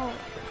Tico.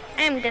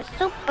 I'm the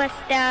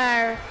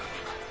superstar.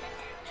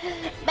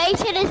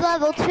 Mason is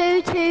level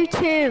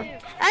 222.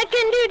 I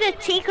can do the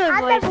Tico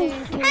I'm voice. level-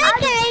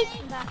 Okay.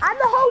 I'm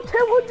the whole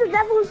 200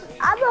 levels.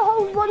 I'm the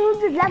whole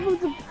 100 levels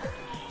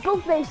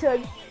above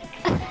Mason.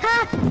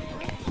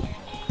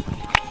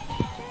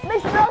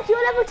 Mr. Ross,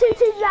 you're level 2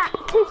 teams at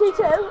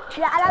 222.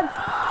 Yeah, and I'm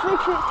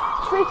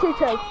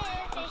 322.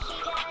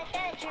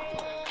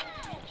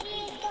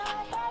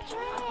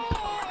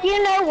 You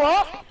know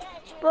what?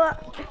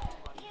 But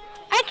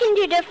I can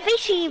do the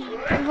fishy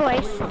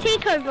voice,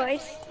 Tico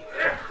voice.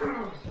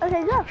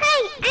 okay, go.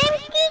 Hey, I'm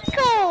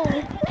Tico.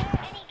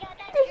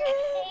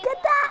 Get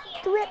that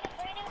drip.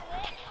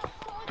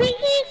 We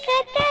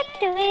got that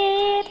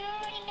drip.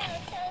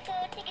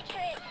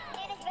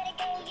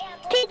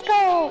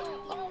 Tico,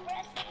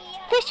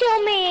 fish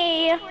on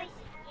me.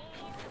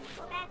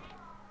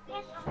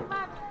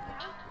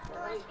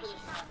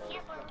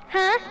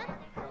 Huh?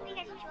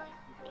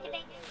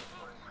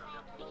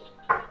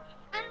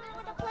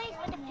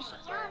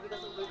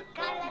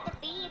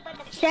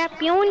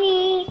 Slap your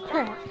knee.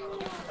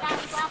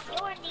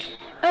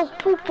 Oh,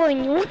 poop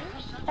on you.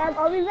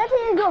 Are we ready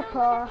to go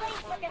for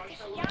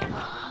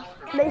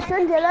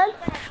Mason, Dylan?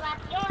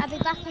 I'll be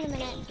back in a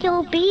minute.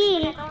 You'll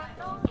be.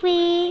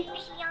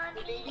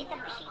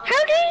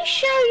 How do you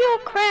show your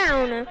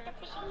crown?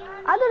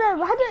 I don't know.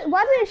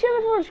 Why don't you show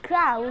everyone's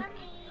crown?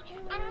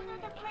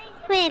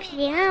 With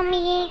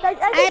yummy. Like,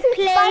 I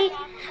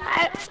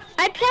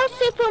play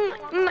Super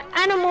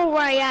Animal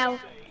Royale.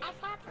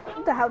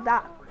 What the hell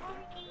that?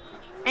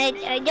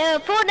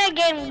 The Fortnite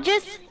game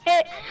just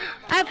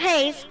I've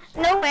haze.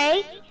 No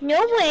way.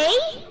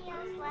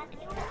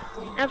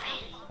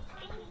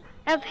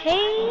 I've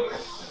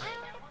haze.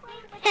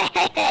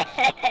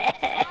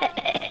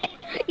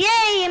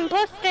 Yay,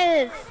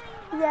 imposters!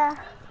 Yeah.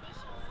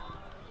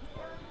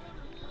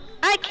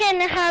 I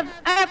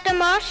have the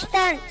marsh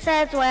dance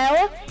as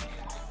well.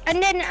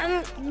 And then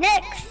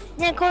next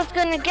Nicole's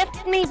gonna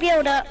gift me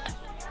build up.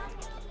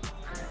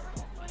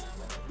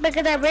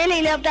 Because I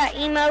really love that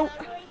emote.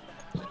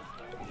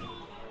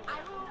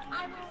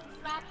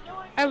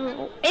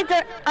 It's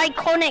an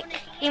iconic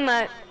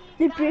emote.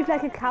 You breathe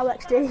like a cow,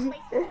 XD.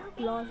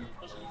 Lol.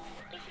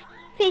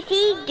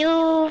 Fishy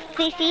do,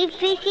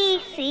 fishy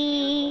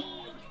see.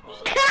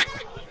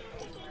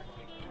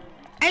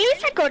 At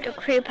least I got the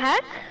crew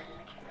pack.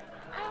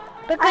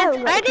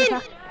 Because I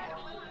didn't.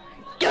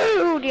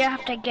 Dude, you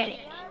have to get it.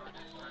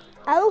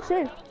 I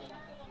also.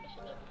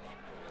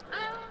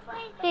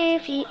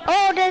 If you,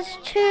 there's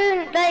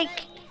two,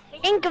 like,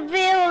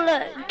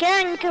 Inkville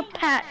gang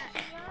pack.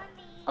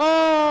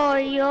 Oh,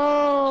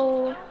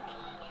 yo.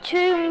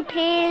 Tomb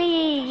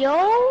Pili,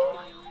 yo.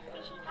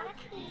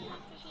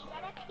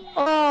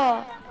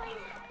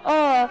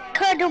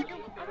 Cuddle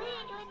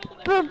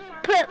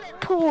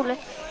pool.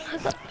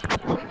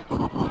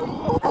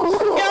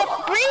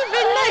 Stop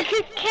breathing like a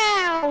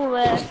cow.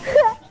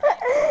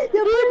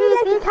 You're breathing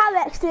like a cow,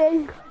 XD.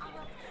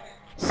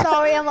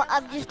 Sorry, I'm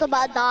just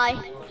about to die.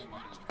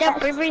 Stop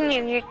breathing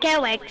like a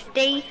cow,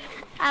 XD.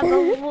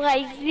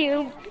 Otherwise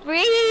you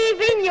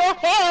breathe in your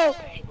hole.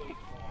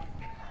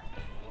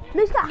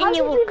 Mister, how did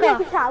you breathe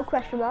like a cow?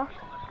 Question mark.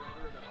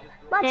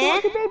 Matthew,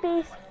 what's the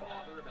babies?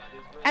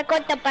 I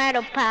got the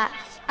battle pass.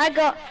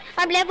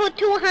 I'm level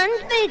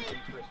 200.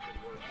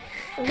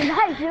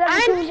 Nice, you're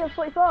level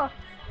 244.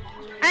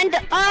 And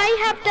I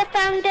have the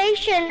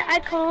foundation. I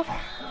call.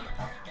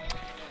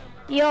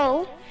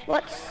 Yo,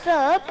 what's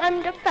up?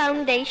 I'm the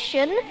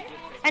foundation.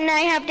 And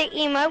I have the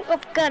emote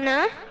of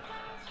Gunner.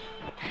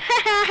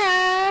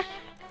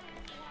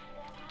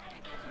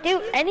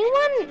 Do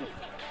anyone?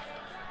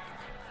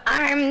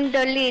 I'm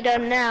the leader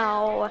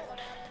now.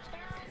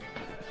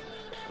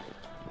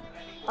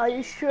 Are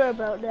you sure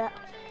about that?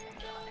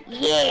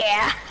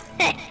 Yeah.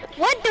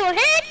 What the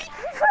heck?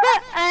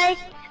 But I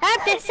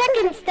have the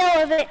second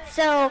still of it,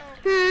 so.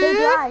 So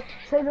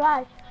do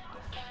I.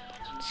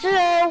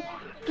 So,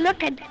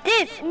 look at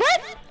this.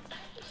 What?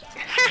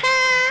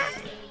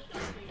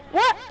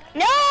 What?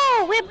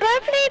 No, we're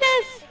both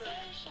leaders.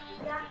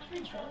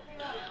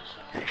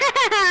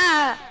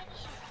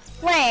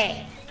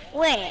 Wait.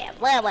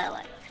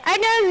 I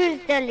know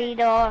who's the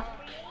leader.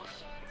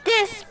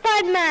 This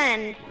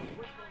Spider-Man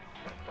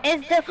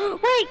is the.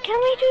 Wait, can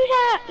we do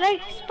that?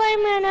 Like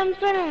Spider-Man and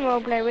Venom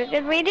roleplay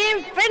because we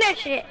didn't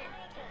finish it.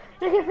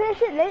 We can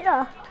finish it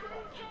later.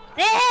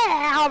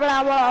 Yeah,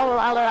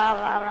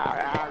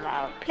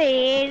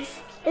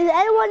 please. Is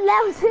anyone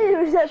level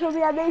 2 except for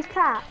me and these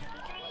cat?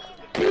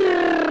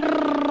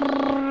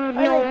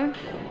 No.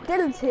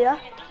 Dylan's here.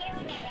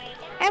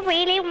 I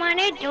really want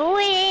to do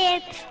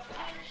it.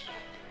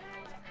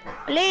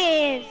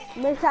 Please.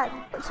 Make that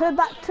turn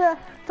back to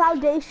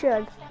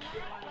foundation.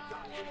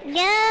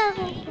 Yeah.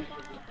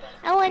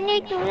 I want to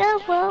do the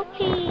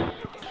walkie.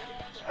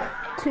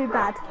 Too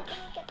bad.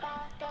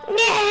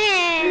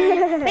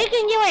 Yeah. We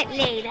can do it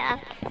later.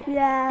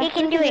 Yeah. We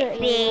can do it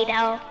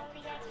later.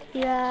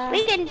 Yeah.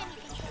 We can.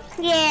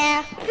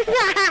 Yeah.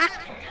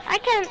 I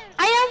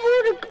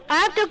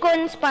have the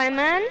gun,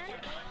 Spider-Man.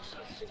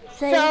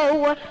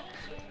 So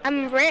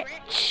I'm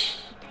rich.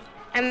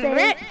 I'm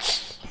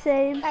rich.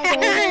 Same. Hey,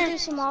 we're going to do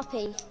some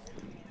RP.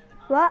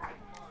 What?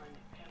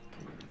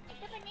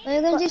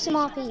 We're going to do some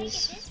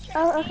RPs.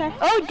 Oh, okay.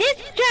 Oh,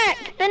 disc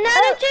track!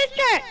 Banana disc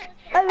track!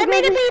 I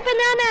made a big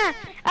banana!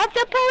 I have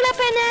to pull a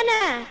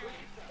banana!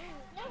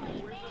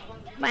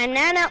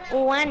 Banana,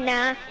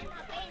 wanna.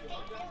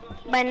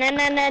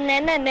 Banana, na na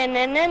na na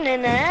na na na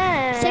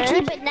na.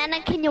 Sexy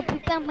banana, can you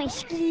poop on my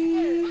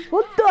skin?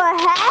 What the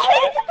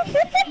heck?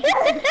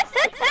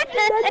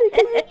 Daddy,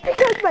 can you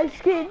pick up my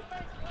skin?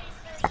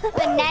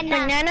 Banana.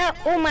 Banana,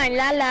 oh my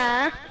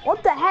la.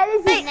 What the hell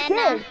is this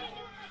Banana. skin?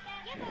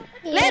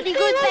 Very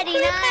good, very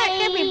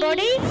nice.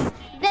 Everybody.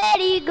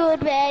 Very good,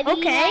 very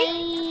Okay.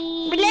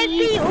 nice. Let's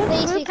be all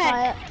Please crew be pack.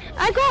 quiet.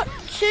 I got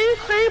 2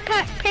 crew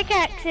pack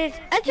pickaxes.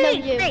 Actually,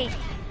 No, you. 3.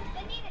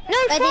 No,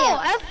 Right 4. here.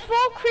 I have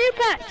 4 crew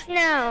packs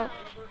now.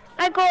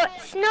 I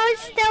got Snow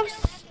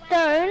Stealth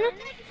Stone,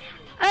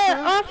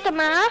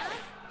 Aftermath,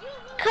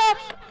 Cup,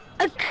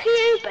 a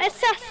Cube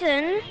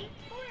Assassin,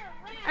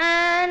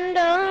 and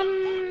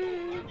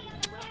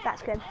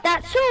That's good.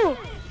 that's all.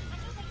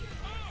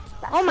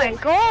 That's Oh my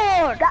good.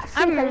 god. That's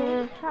I'm,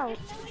 super.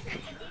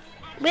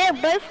 we're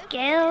both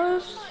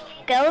girls.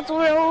 Girls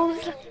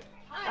rules.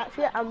 That's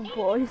it, I'm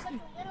boys.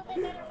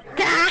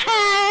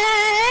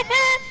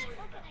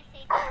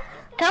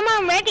 Come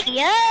on,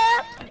 ready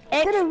up.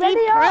 Get it XD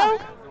ready Pro.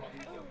 up.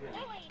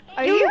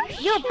 Are you?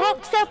 You're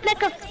boxed up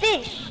like a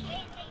fish.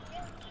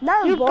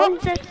 No, You boy.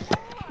 boxed up.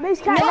 Miss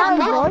Cat, No, no,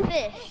 Not boy. a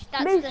fish.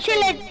 That's Miss- the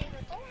Chill thing. it.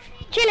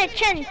 Chill it,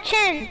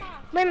 chin.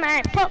 With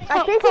my pop, I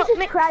pop, think pop, this is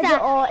mix private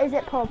up. or is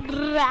it pub?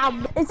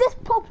 Is this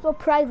pub or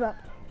private?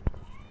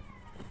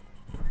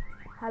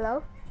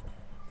 Hello?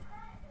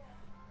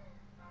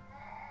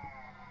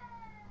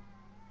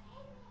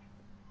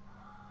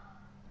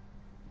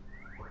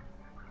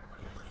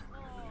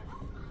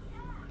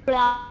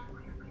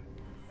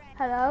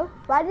 Hello?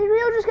 Why did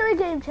we all just go to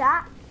game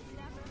chat?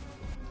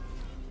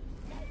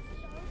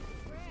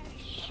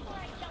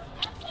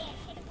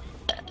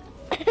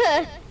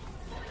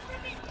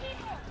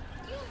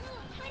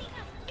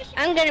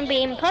 I'm gonna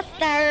be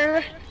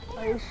imposter.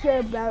 Are you sure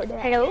about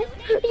that? Hello?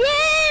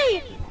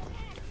 Yay!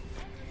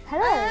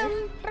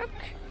 Hello?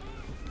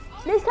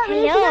 Miss Cat, we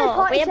need to go to Hello.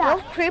 party We're chat.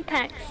 both crew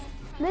packs.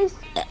 Miss,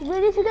 we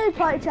need to go to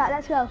party chat,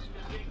 let's go.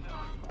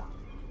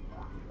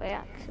 We're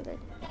actually.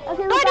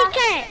 Okay, we're Body back.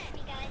 cat!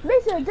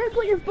 Mason, don't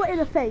put your butt in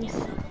the face.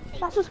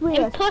 That's just weird.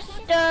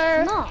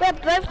 Imposter. No. We're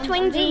both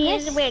doing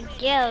twinsies. this. We're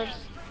girls.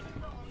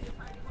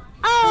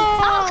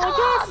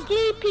 Oh, you're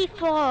sleepy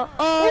for.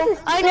 Oh, This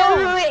is I know dumb.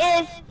 who it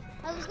is.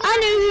 I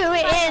know who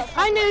it is.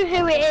 I know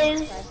who it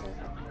is.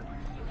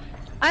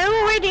 I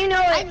already know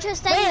I it. don't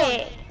trust Wait.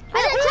 anyone.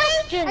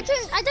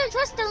 Question. I don't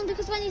trust Dylan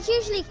because when he's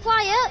usually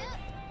quiet,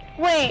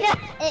 Wait.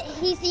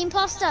 he's the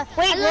imposter.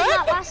 Wait, I learned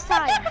what? that last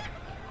time.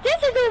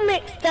 This is all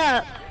mixed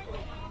up.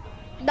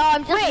 No,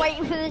 I'm just Wait.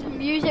 waiting for this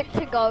music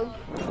to go.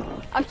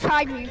 I've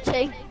tried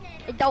muting.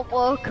 It don't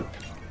work.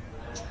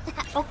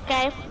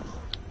 Okay.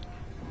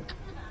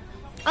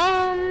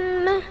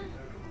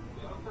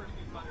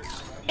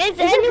 Is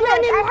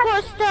anyone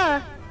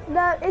imposter?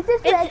 No, is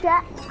this It's- weird,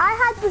 Jack? I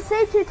had the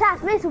same 2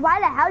 tasks. Mason, why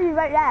the hell are you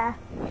right there?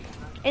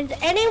 Is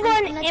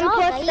anyone In the dog,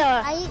 imposter?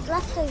 I eat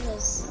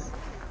leftovers.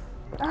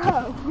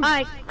 Oh.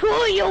 I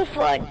call you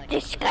for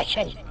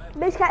discussion.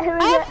 Miss Cat, who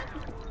is I- it?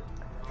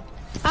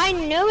 I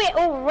knew it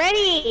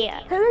already.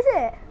 Who is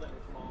it?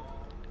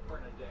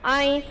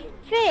 I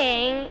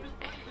think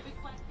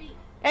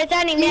it's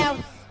anyone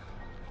else.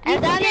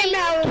 It's anyone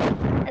else.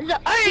 It's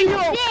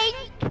Angel.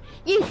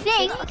 You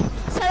think?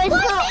 So it's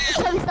not.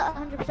 So it's not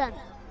 100%.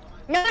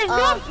 No, it's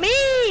not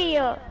me.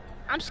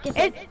 I'm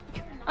skipping. It's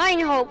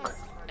Einhulk.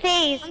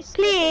 Please,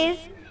 please.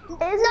 Is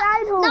it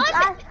Einhorn? No,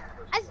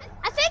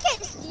 I think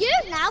it's you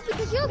now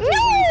because you're doing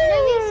no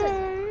reason.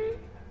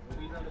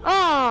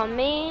 Oh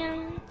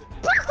man.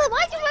 Brooklyn,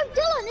 why do you vote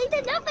Dylan? He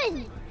did nothing.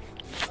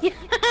 Yeah.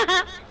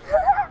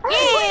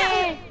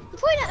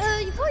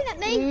 You point at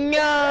me.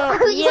 No.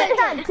 Yeah.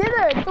 Yeah.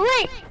 Dylan.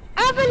 Wait. I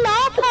have a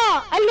love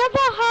heart. I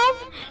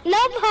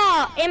love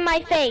heart in my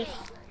face.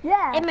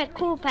 Yeah. In my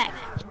cool pack.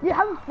 You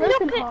have a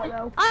broken Look heart at,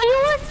 though. are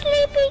you a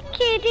sleepy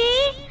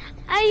kitty?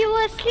 Are you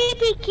a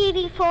sleepy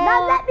kitty for?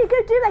 Now let me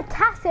go do my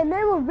task and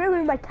they will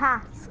ruin my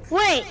tasks.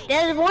 Wait,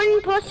 there's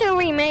one person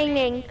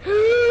remaining.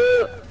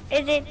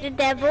 Is it the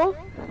devil?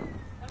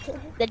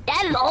 The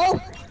devil?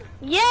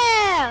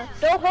 Yeah,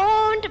 the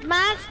horned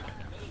mask.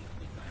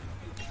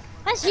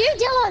 That's you,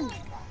 Dylan.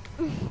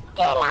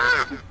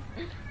 Dylan.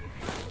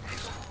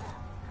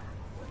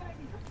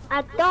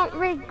 I don't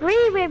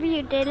agree with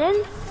you,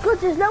 Dylan. Good,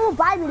 there's no one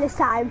by me this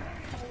time.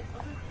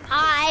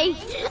 Hi.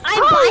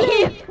 I'm by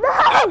you. No!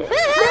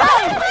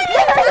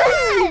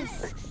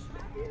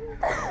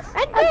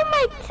 I do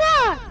my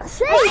task.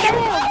 See? I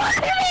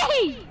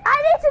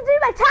need to do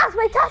my task.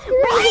 My task is in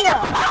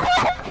here.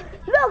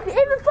 Look,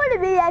 in front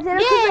of me, Ed, because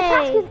my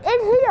task is in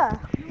here.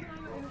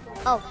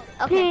 Oh,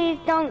 okay. Please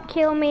don't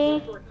kill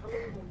me.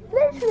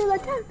 Literally, my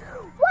task.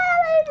 Why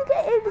am I even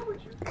getting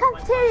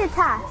cafeteria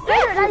tasks? I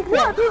don't like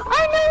Look, this. I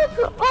know.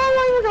 Oh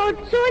my god,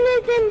 someone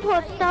is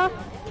imposter.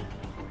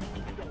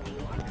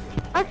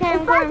 Okay,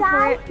 I'm If I going for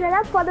die, it. then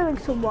I'm following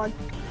someone.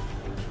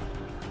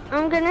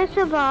 I'm gonna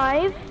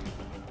survive.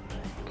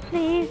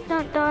 Please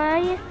don't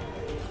die.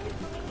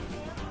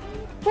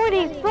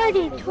 40,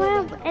 40,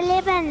 12,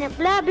 11,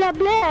 blah, blah,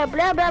 blah,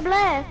 blah, blah,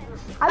 blah.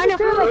 I'm just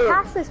doing my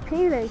task as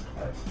Peely.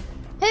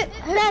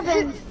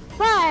 7,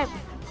 5,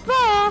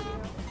 4, 3,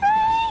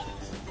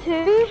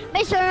 2.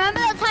 Mister, remember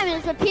that time it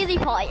was a Peely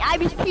party? I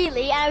was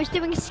Peely and I was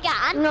doing a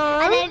scan. No.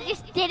 And then it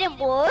just didn't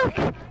work.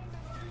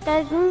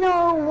 There's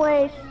no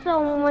way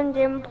someone's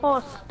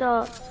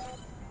imposter.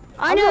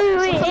 I know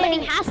who it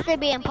Somebody is. has to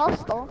be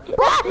imposter. Run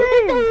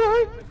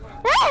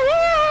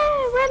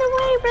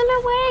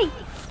away.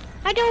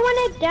 I don't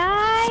want to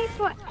die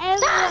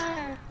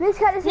forever. This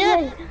cat, this is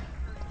me.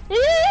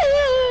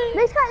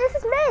 This cat, this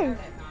is me.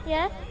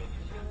 Yeah?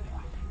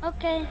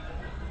 Okay.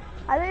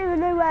 I don't even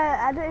know where,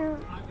 I don't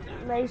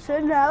even,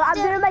 Mason, no, I'm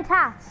doing my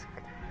task.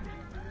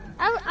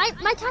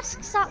 My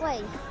task's that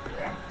way.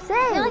 See?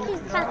 I feel like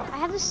it can't, I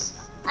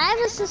have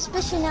a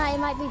suspicion that it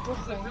might be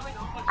Brooklyn.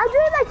 I'm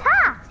doing my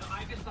task.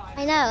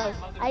 I know.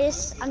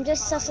 I'm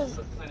just sus of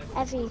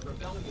everyone.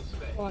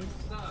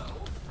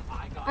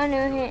 I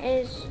know who it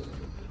is.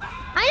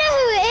 I know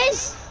who it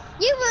is.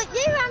 You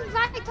ran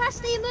right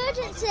past the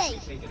emergency.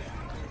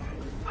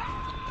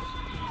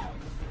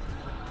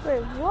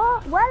 Wait,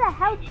 what? Where the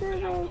hell do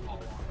they?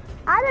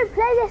 I don't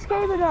play this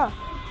game enough.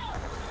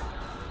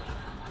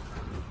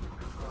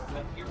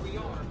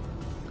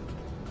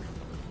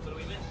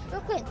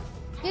 Brooklyn,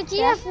 your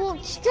GF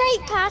walked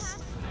straight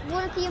past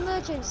one of the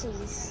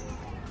emergencies.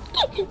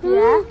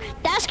 Yeah.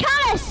 That's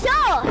kind of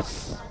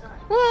sus.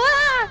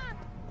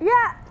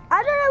 Yeah,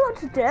 I don't know what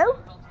to do.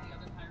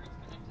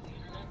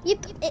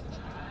 It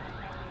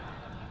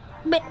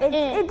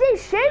didn't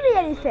show me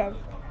anything.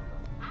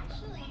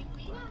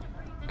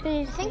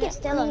 Please. I think it's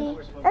Dylan.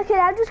 Okay,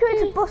 I'm just going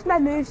to bust my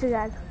moves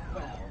again.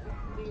 I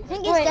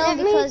think it's Dylan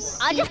because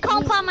I just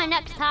can't find my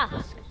next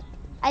task.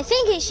 I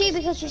think it's you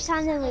because you're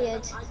sounding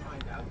weird.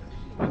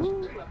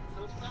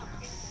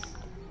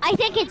 I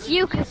think it's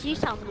you because you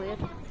sound weird.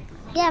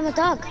 Yeah, I'm a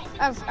dog.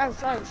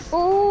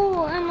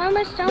 Oh, I'm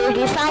almost done with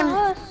my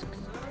tasks.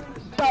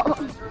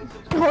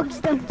 Dogs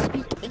don't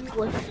speak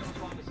English.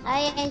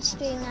 I ain't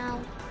speaking now.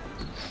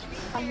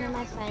 I'm with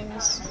my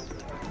friends.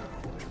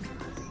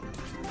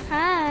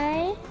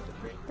 Hi.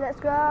 Let's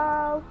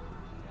go.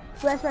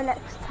 Where's my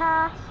next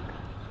task?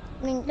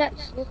 I mean,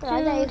 Let's do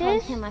I don't even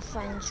this. hear my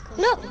friends.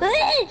 Look.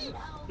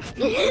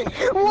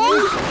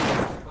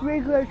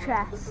 Regrow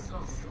chest.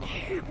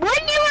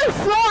 When you were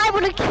slow, I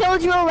would have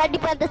killed you already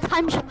by the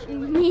time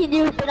me and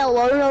you have been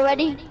alone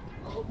already.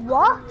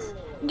 What?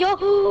 Yo.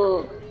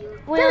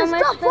 Dude,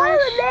 stop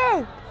following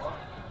me!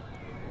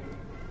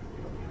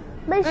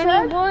 Mason,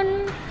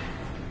 Anyone?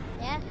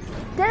 Yeah.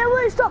 they don't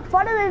want to stop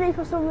following me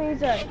for some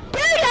reason.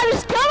 Dude, I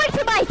was going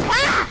to my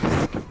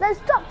task! Then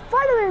stop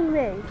following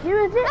me. You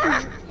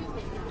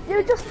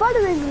were just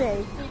following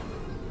me.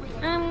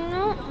 I'm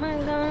not, my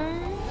God.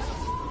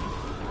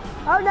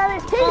 Oh no,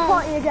 it's tea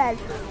party again.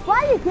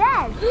 Why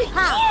again?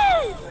 How?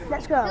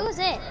 Let's Who go. was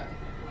it?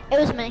 It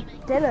was me.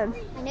 Dylan.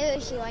 I knew it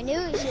was you, I knew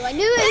it was you, I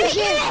knew it was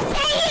you! It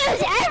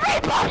was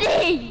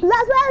everybody!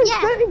 That's why I was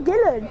voting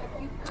Dylan.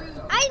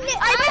 I was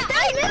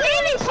doing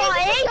clearly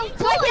party,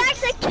 so I can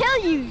actually kill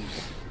you!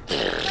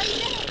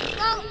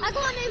 Well, I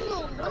got a new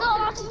rule. We're not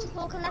allowed to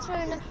talk unless we're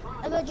in an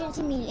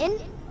emergency meeting.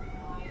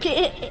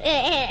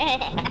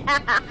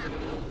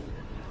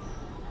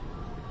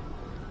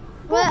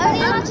 We're only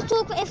allowed to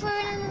talk if we're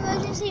in an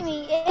emergency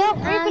meeting.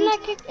 And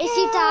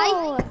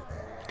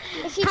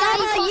if you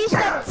die, you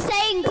stop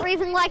saying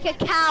breathing like a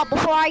cow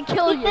before I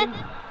kill you.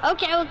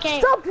 Okay.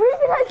 Stop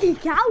breathing like a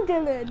cow,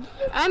 Dylan.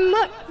 I'm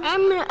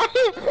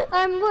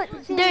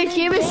what? Dude,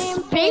 she was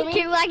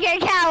speaking like a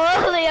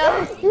cow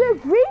earlier. You're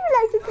breathing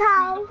like a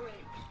cow.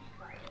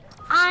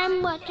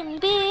 I'm watching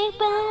Big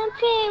Bang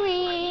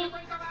Theory.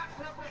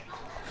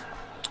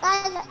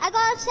 I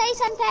gotta say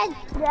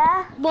something.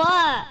 Yeah.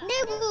 What?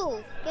 New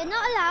rule. You're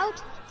not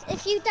allowed,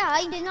 if you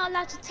die, you're not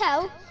allowed to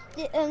tell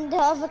the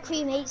other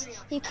crewmates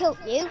who killed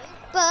you,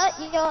 but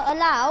you're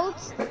allowed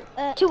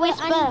To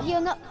whisper. And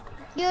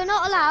you're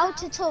not allowed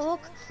to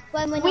talk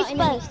when we're not in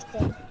a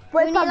meeting. What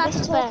We're if not I allowed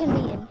to talk in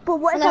meeting. But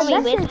what if Unless I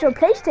you message on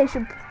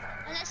PlayStation?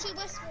 Unless you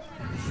whisper.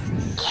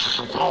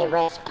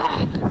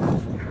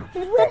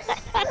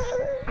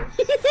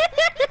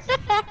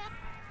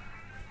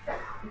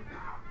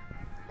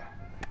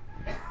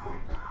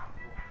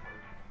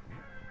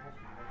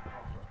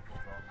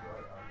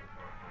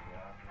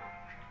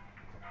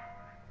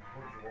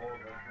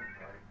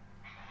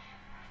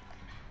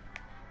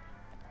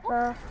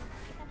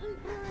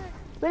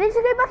 We need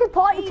to go back in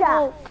party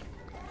chat.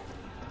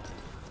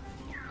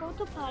 Go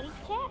to party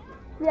chat?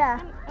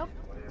 Yeah.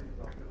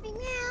 Meow,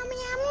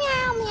 meow,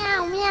 meow,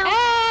 meow, meow.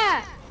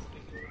 Ah!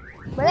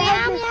 Where the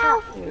hell is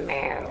Meow, this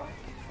cat?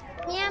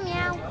 Meow,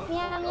 meow,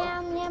 meow,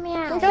 meow, meow,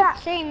 meow. Where's Don't cat?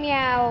 say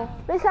meow.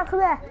 Where's cat? Come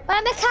here. But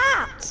I'm a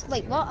cat.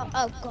 Wait, what?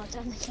 Oh god,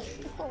 I'm a cat.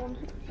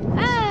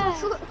 Ah!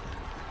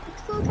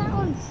 Full cat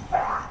on.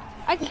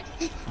 I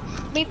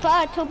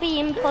prefer to be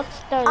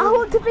imposter. I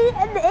want to be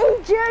an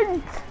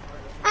agent.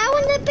 I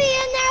want to be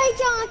an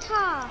agent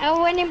I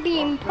want to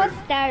be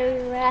imposter.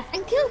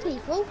 and kill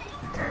people.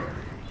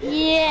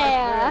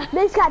 Yeah.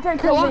 This cat don't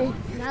kill me.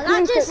 Now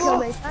Please that just don't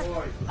kill me.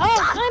 Oh,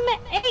 I'm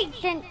an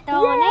agent, Yeah,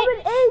 darn I'm it.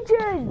 an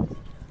agent.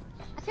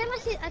 Okay,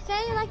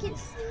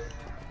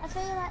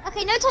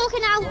 no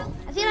talking now.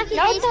 I feel like it's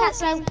Maze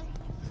Cat's now.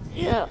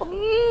 No.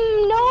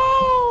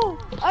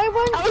 I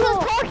won't I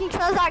wasn't talking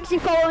because I was actually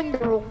following the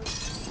rule.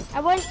 I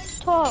won't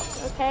talk,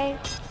 okay?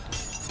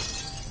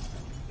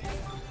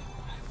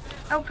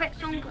 I'll put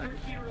some good.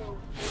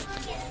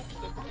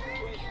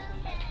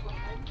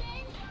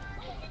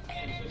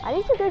 I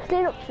need to go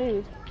clean up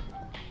food.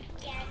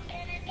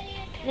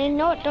 They're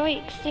not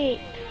doing sick.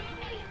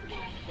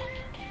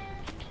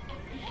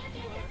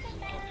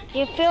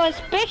 You feel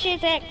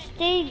suspicious,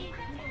 XD.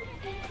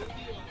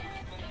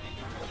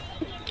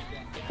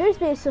 Who's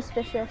being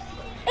suspicious?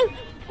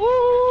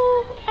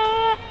 Ooh,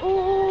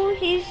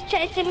 he's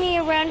chasing me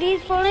around,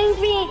 he's following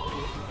me.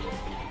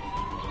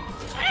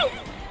 Ow.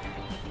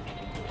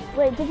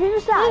 Wait, did you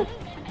just die?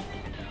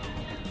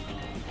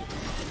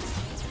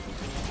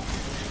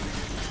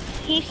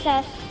 He's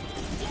sus.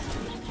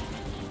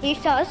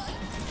 He's sus.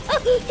 Oh,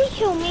 he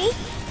killed me.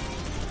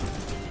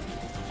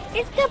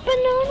 It's the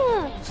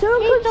banana.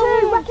 Someone It's come to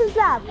the weapons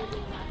lab.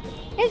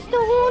 It's the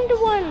horned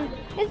one.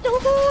 It's the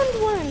horned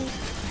one.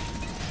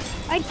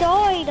 I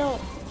died.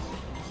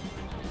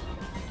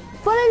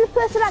 Follow the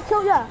person that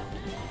killed you.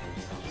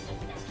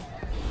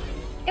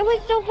 It was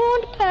the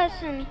horned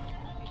person.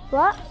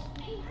 What?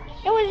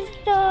 It was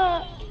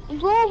the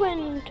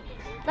ruined,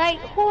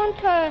 horned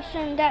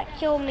person that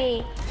killed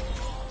me.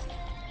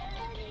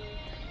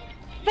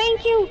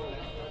 Thank you.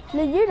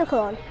 The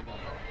unicorn.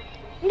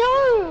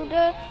 No,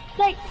 the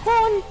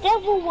horned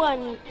devil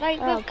one,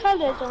 with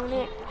colors on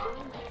it.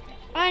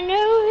 I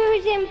know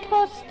who's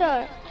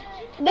imposter.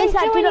 This Don't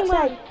cat kill do not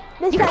anyone. say.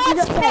 This cat do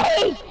not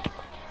say.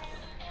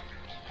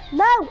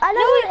 No, I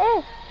know who it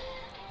is.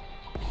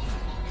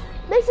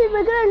 Listen,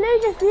 we're gonna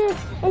lose if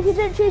you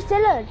don't choose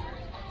Dylan.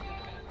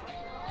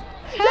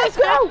 Let's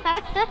go!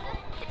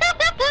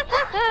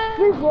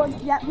 We won.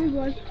 Yeah, we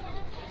won.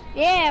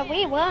 Yeah,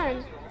 we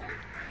won.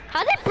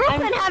 How did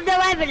Brooklyn have no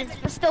evidence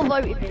but still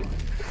voted me?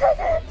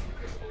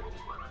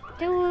 I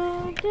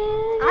don't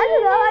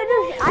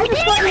know. I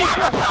just didn't even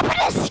have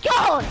a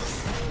scores.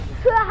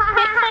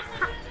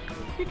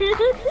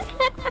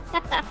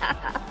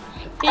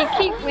 You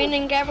keep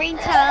winning every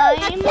time.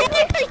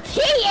 Technically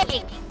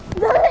cheating.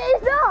 No,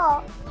 it's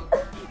not.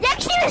 You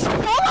actually was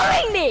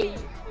following me.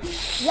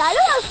 Yeah, I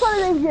know I was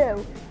following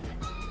you.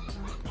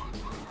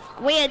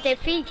 We are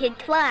defeated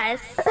class.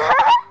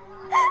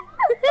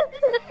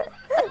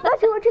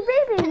 That's what you're Can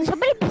baby.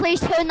 somebody please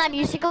turn that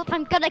music up?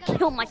 I'm gonna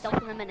kill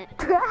myself in a minute.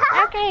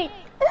 Okay.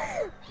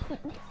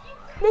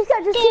 This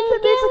guy just keep the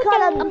music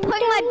on. I'm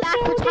putting my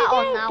backwards hat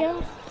on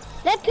now.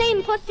 Let's play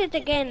imposters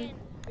again.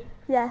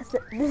 Yes,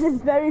 this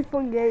is a very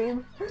fun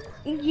game.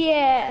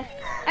 Yeah.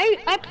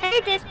 I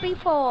played this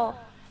before.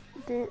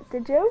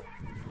 Did you?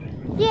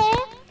 Yeah.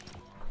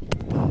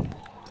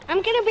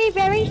 I'm gonna be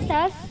very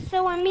sus,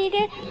 so I'm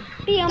gonna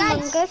be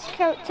Among Us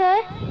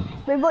character.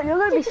 Wait, what? You're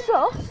gonna be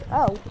sus?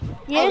 Oh.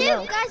 Yeah.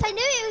 Guys, I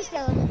knew it was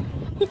Dylan.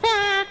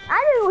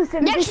 I knew it was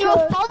Dylan. Next, you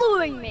were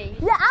following me.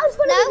 Yeah, I was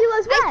following you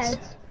as well.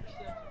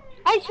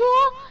 I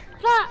saw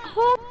that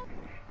whole.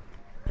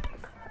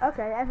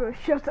 Okay, everyone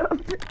shut up.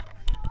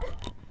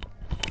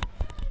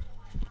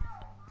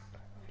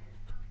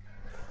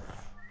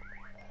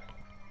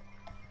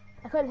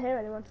 I couldn't hear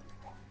anyone.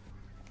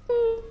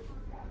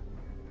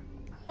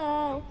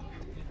 Oh.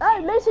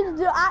 Oh, Mason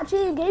do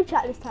actually in game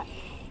chat this time.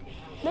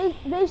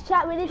 Mace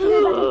chat, we need to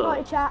do like a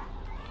party chat.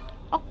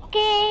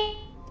 Okay.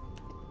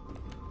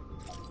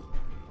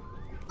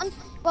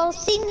 Well,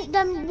 seeing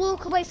them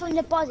walk away from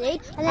the body,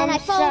 and then I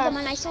followed them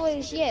and I saw it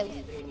was you.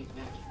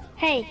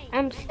 Hey,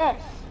 I'm sus.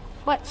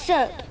 What's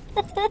up?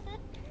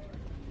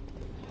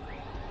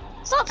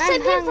 Stop I'm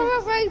saying hungry. for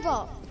a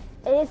robot.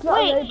 It's not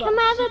a Wait, robot. can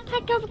I have a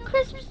pack of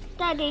crisps,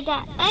 Daddy,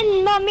 Dad,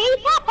 and Mummy?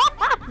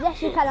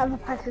 Yes, you can have a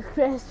pack of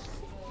crisps.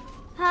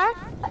 Huh?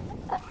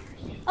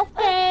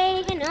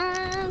 Okay,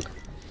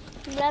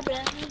 blah blah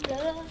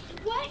blah.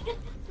 What?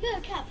 You're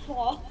a cat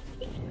for?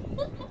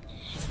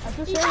 I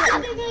just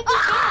saying.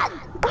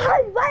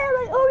 Why am I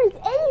always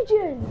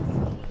agent?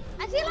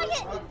 I feel like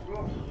it.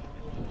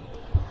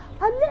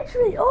 I'm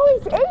literally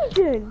always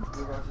agent.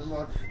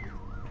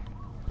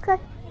 Okay.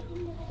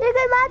 Here you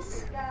go, Mads.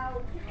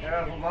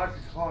 Yeah, but Max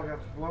is calling, you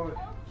have to blow it.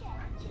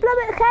 Blow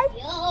it, okay?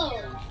 Yo,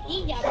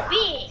 he's a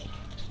big.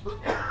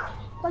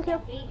 Thank you.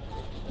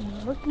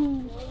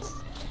 Monkeys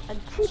and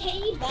sheep.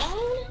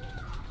 T-bone.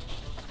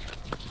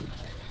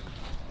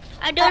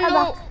 I don't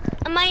know.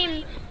 Am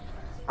I?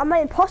 Am I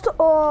imposter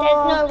or?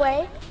 There's no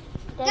way.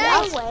 Guys,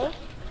 There's no way.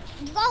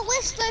 Go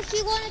whisper if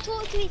you want to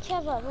talk to each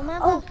other.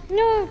 Remember? Oh,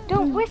 No,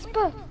 don't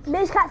whisper.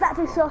 Maze Cat's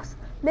acting sus.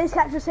 Maze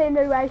Cat's just saying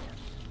no way.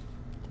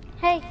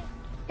 Hey,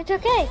 it's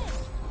okay.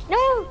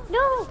 No.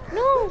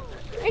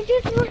 I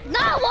just.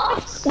 No,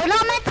 what? We're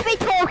not meant to be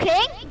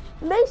talking.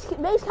 Maze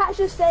Cat's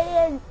just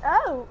saying,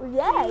 oh,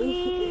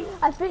 yay.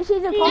 I think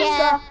she's imposter.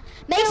 Yeah.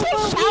 Mason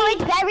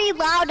shouted very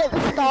loud at the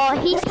start.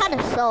 He's kind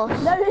of sus.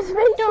 No, it's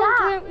Maze Don't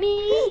Cat. hurt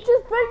me.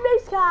 Just bring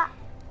Maze Cat.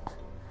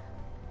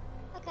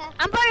 Okay.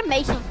 I'm voting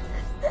Mason.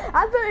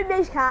 I'm voting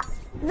Maze Cat.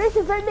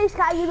 Listen, vote Miss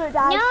Cat, you don't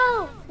die.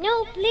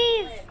 No,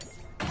 please.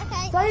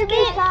 Okay. Sorry,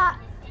 Miss Cat.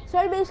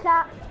 Sorry, Miss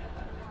Cat.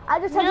 I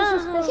just had a He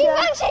suspicion.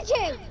 voted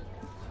you!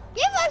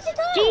 You voted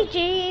her!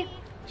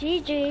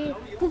 GG.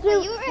 Did Are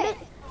you? you it?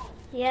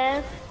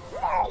 Yes.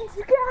 Let's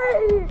go.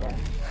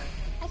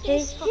 I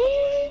feel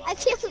bad. I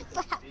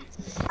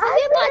I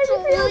feel bad for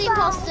really all the feel bad.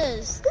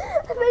 imposters.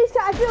 Miss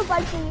Cat, I feel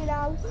bad for you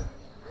now.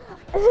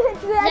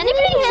 Does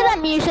anybody hear that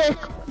music?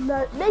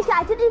 No, Miss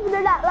Cat, I didn't even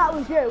know that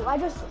was you. I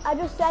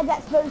just said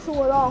let's vote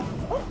someone off.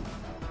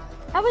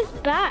 I was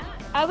back.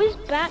 I was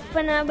back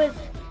when I was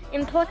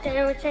imposter and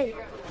I was saying,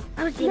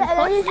 I was the Yeah, and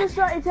then you imposter. just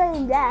started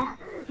saying yeah.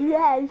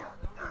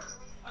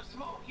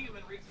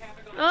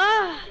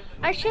 Oh,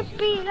 I should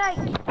be like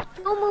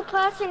normal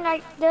person,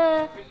 like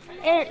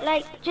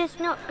like just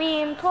not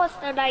be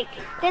imposter, like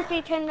just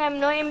pretend I'm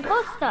not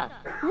imposter.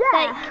 Yeah.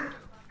 Like,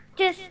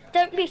 just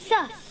don't be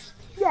sus.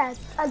 Yeah,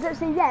 I don't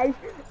say yes.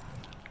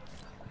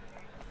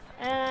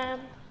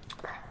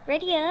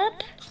 Ready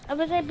up? I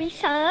was gonna be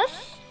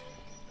sus.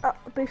 Oh,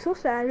 be so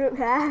sad, I don't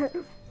care.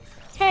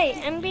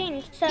 Hey, I'm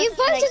being sus. You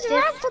voted like her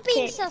out for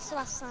being kid. sus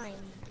last time.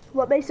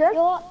 What, Mason?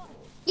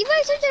 You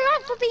voted her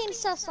out for being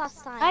sus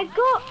last time. I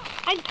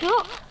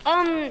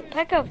got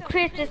pack of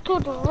crisps. It's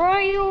called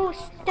Royal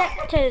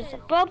Stepters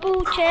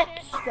Bubble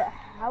Chips.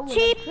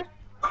 Cheap.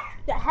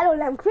 The hell are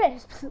them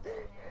crisps?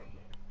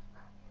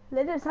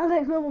 They don't sound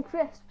like normal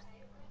crisps.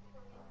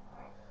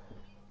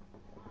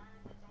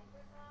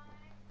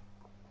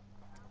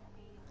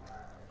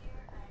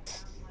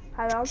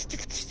 Hello?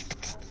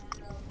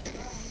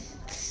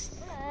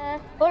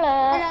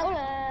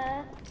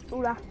 Hola.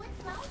 Hola.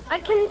 I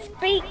can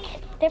speak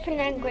different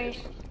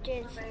languages.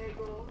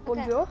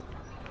 Bonjour.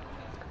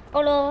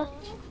 Hola.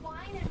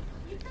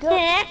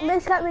 Yeah.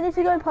 Miss Cat, we need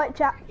to go in point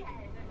chat.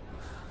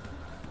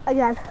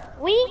 Again.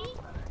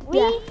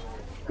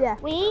 Yeah.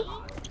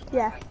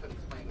 Yeah.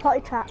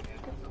 Party chat.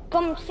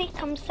 Comme si,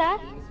 comme ça.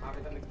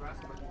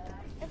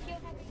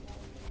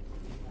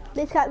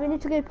 Miss Cat, we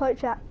need to go in point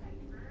chat.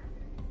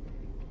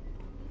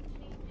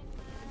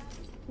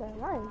 No,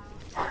 mine.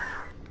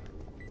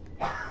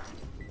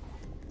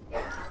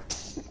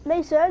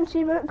 Mason,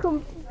 she won't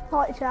come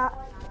party chat.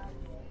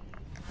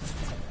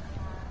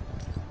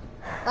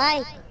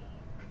 Why?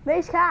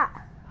 Miss Cat.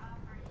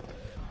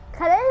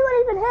 Can anyone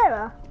even hear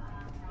her?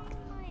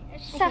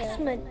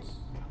 Assessment.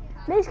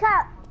 Miss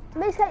Cat,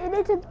 you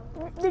need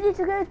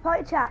to go to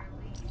party chat.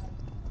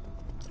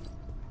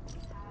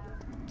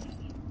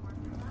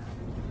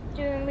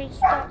 Doing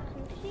restart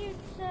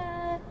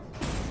computer.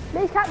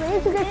 Miss Cat, we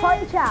need to go to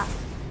party chat.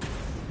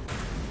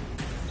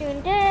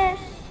 Doing this.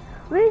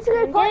 We need to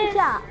go to party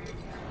chat.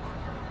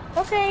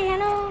 Okay,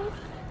 hello.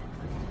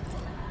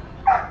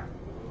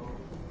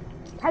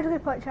 How do we go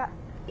to party chat?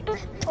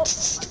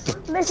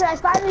 Miss, I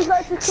finally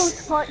got to come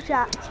to party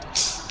chat.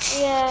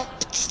 Yeah.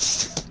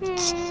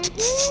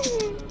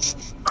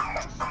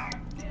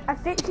 I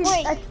think she's...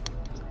 Wait.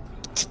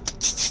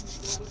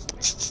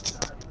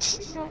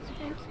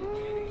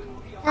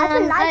 I've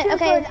been live for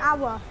okay. an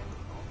hour.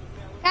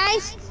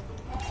 Guys,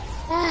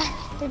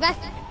 be back.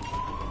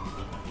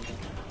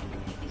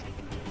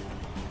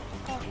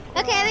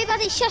 Okay,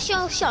 everybody, shush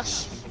your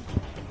shush.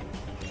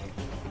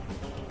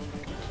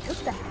 What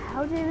the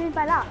hell do you mean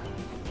by that?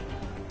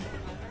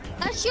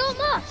 Shush your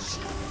mush.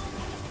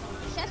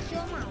 Shut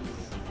your mouth.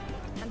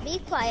 And be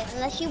quiet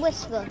unless you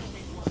whisper.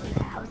 Who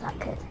the hell was that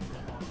kid?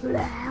 Who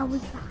the hell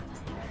was that?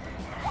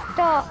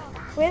 Stop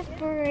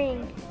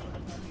whispering.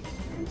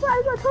 What,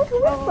 I got told to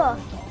whisper.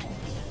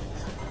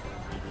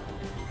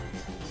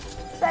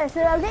 Right,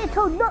 so I'm getting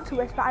told not to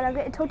whisper and I'm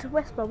getting told to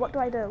whisper. What do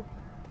I do?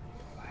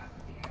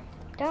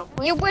 Don't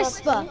whisper. You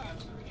whisper.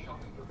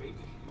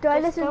 Do I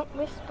listen? Don't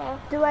whisper.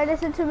 Do I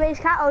listen to Mace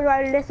Cat or do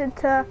I listen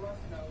to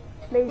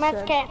Mason?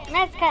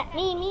 Mascat,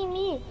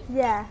 me.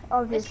 Yeah,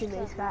 obviously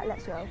Mace Cat.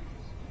 Let's go.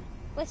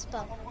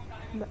 Whisper.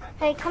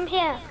 Hey, come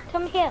here.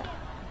 Come here.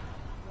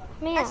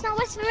 That's not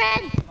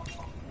whispering.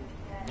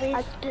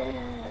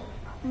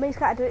 Mace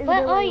Cat, I don't even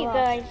Where know are you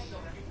guys?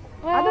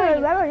 I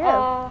don't know, where are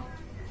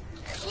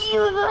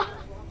you?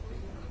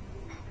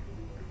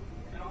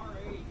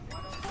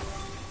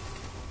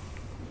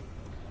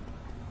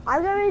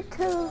 I'm going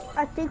to,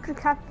 I think, the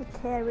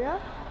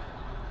cafeteria.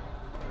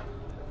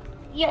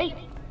 Yay.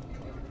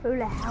 Who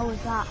the hell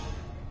was that?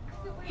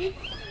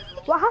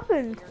 What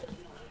happened?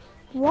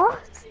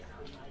 What?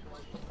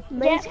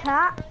 Mace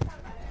Cat?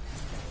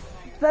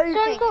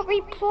 Someone got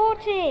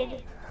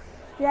reported.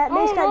 Yeah,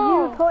 Mace Cat,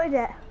 no. you reported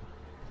it.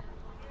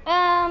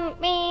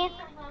 Me.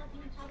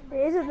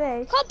 It isn't me.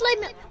 You can't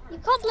blame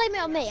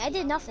it on me. I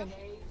did nothing.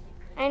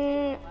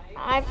 And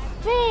I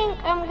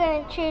think I'm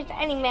going to choose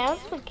animals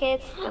for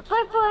kids. Vote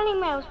for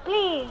animals,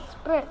 please.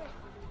 Brooke.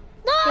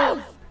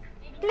 No!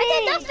 Please.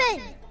 I did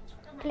nothing.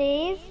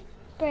 Please.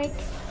 Brooke,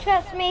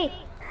 trust me.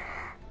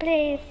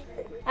 Please.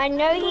 I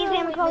know he's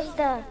an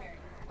imposter.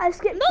 I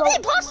skipped Not the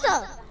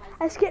imposter.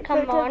 I skipped Come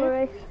vote, don't on.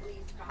 worry.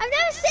 I've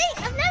never seen.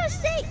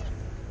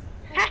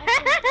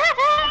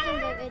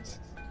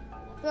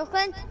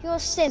 Brooklyn, you're a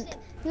simp.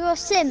 You're a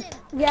simp.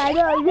 Yeah, I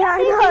know, yeah, I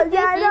know,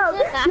 yeah, I know,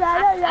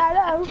 yeah, I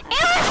know.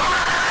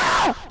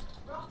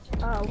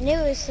 Oh. I knew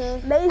it was so. I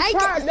didn't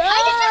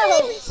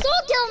even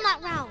saw Dylan that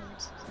round.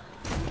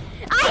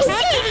 I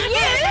seen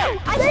you!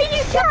 I seen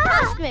you jump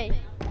past me.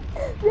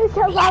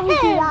 Listen, why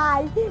would you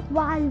lie?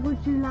 Why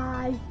would you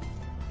lie?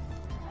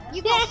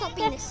 You gotta stop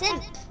being a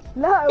simp.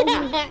 No.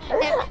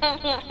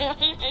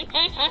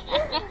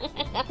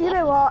 You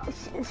know what?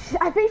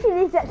 I think she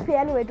needs XP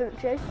anyway, doesn't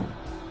she?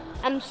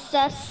 I'm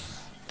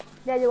sus.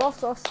 Yeah, you are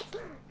sus.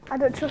 I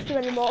don't trust you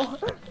anymore.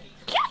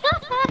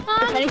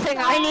 If anything,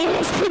 I need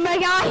XP, my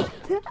guy.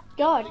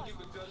 God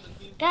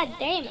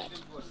damn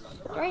it.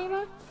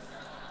 Dreamer.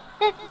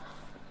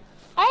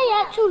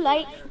 I actually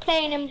like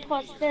playing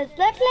imposters.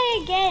 Let's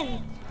play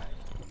again.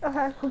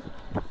 Okay.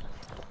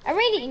 I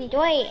really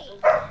enjoy it.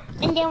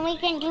 And then we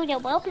can do the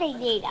roleplay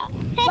later.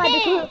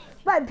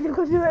 Right,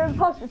 because you're an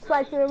imposter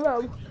twice in a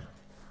row.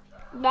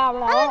 Blah,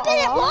 blah, I only did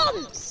it blah.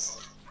 once.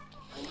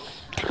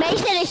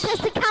 Mason, it's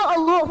just to count a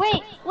look.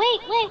 Wait, whoa,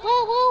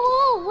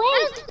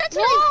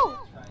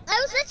 I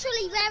was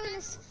literally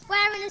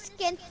wearing a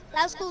skin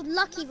that was called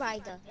Lucky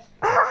Rider.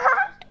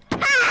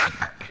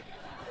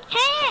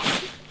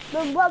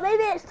 Well,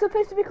 maybe it's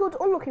supposed to be called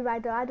Unlucky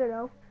Rider, I don't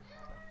know.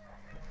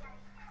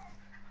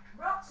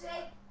 Roxy,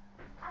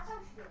 that's how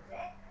she does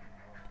it.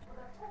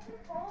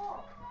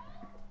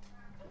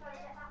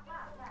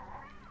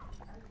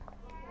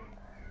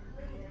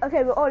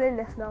 Okay, we're all in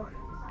this now.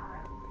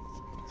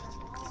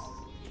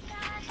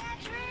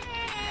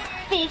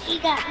 Fishy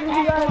got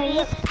that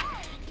noise.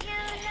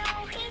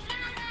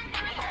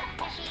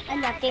 I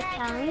love this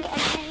sound.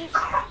 Okay.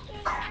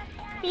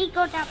 He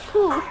got that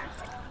poo.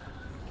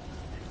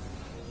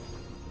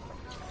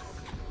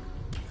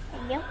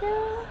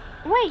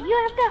 Wait, you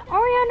have the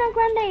Ariana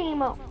Grande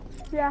emote.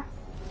 Yeah.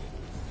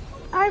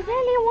 I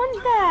really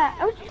want that.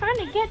 I was trying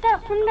to get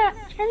that from the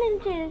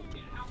challenges.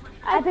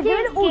 I've been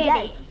doing it all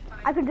day.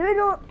 I've been doing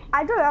all.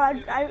 I don't know.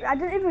 I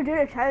didn't even do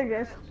the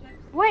challenges.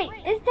 Wait,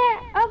 is there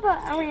other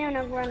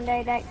Ariana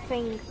Grande like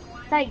thing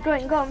like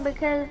going on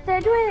because they're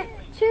doing it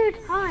 2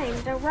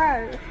 times a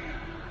row?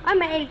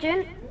 I'm an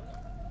agent.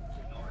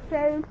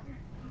 So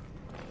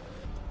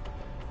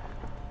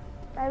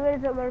I really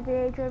don't want to be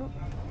agent.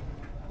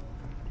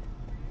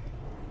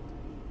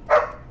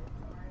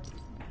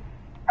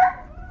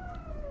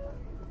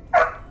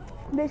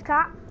 Miss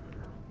Cat.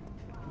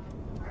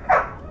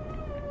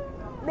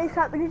 Miss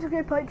Cat, we need to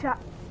go point chat.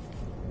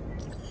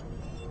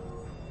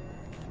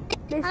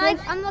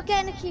 I'm not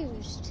getting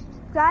accused.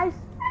 Guys,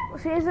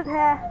 she isn't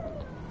here.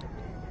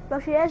 Well,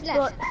 she is,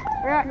 but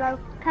no.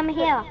 Come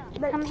here.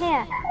 Come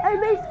here. Oh,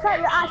 Miss Cat,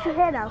 you're actually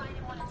here now.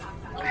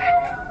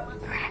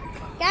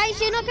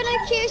 Guys, you're not gonna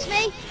accuse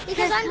me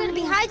because I'm gonna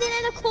be hiding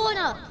in a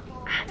corner.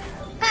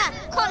 Ha!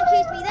 Can't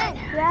accuse me then.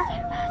 Yeah.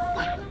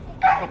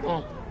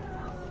 Oh,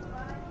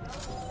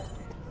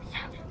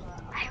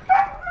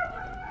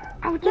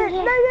 No,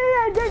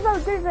 don't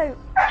vote.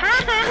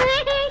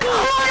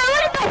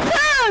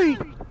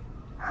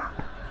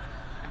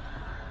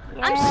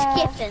 I'm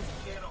skipping.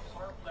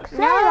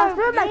 No, that's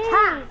not my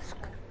task.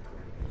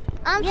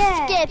 I'm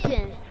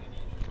skipping.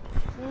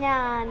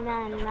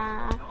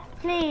 Nah.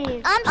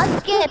 Please. I'm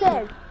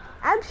skipping.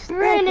 I'm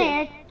Ruin skipping.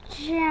 it,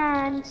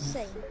 Jan.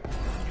 Same.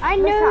 I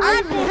know.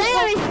 I'm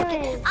very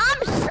skipping. I'm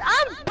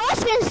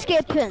busting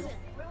skipping.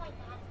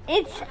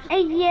 It's a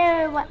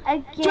year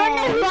again. Do you want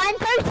to know who I'm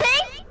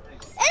voting?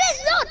 It is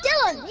not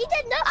Dylan. He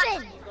did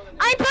nothing.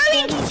 I'm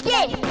voting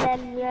Skip.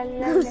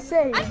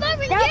 Same. I'm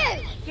voting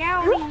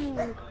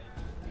you.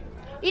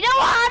 You know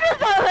what? I'm gonna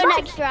vote her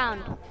next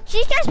round.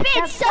 She's just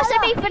being sus at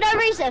me for no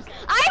reason.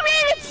 I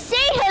really didn't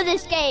see her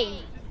this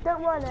game.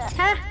 Don't want it.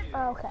 Huh?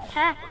 Oh, okay. Miss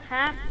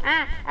Huh?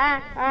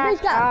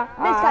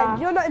 Cat,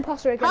 you're not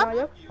imposter again, are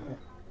you?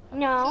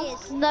 No.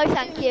 No,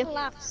 thank you.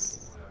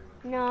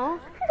 No.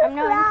 I'm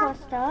not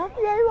imposter.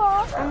 Yeah, you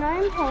are. I'm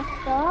not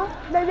imposter.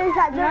 No, Miss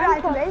Cat, don't lie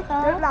to me.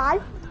 imposter. Don't lie.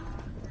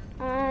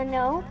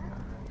 No.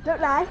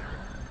 Don't lie.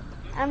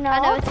 I'm not.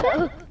 I know it's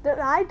Don't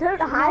lie. Don't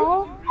lie.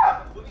 No.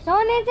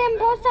 Someone is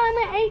imposter. I'm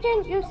an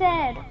agent, you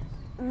said.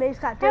 Miss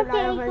Cat, don't lie.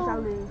 Okay, Otherwise cool.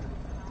 I'll lose.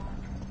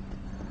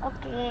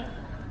 Okay.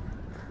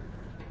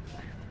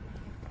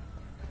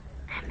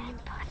 I'm an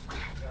imposter.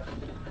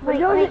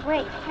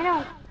 Wait. I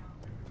don't.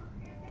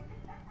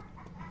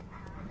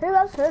 Who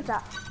else heard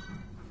that?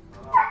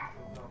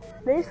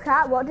 Miss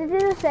Cat, what did you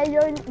just say? You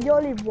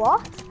only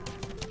what?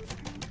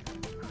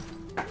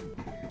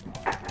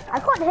 I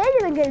can't hear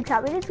you in game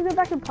chat. We need to go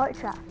back in party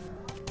chat.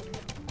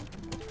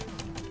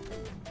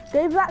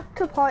 Go back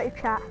to party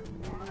chat.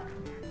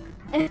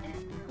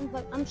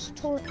 I'm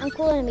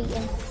calling a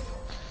meeting.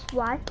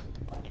 Why?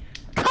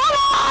 Come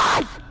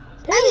on!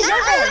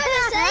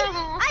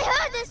 I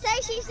heard her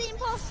say she's the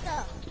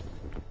imposter.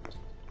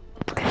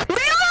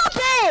 We all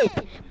did!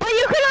 But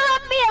you could have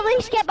let me at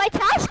least get my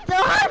task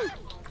done!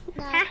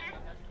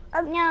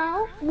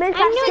 No. Miss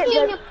Cat, skip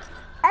vote.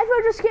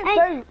 Everyone just skip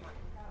vote.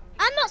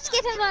 I'm not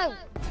skipping vote.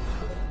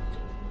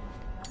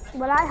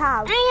 Well, I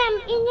have. I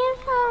am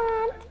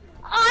innocent.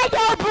 I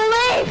don't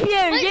believe you!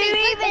 Vote You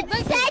me, even vote me,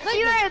 said vote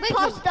you me, were an vote me,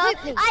 imposter vote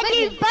me, and vote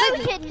you me, vote me,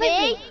 voted vote me!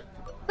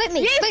 Vote me,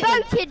 You vote me.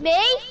 voted me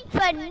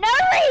for no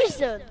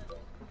reason!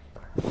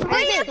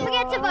 Three me. don't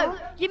forget to vote!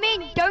 You mean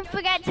don't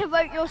forget to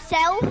vote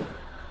yourself?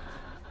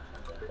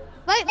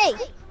 Vote me.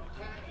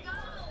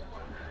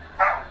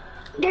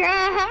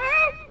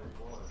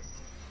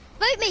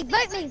 Vote me,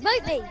 vote me,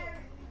 vote me.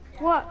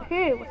 What?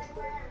 Who?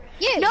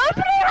 You.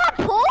 Nobody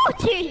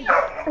reported!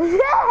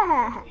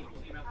 Yeah.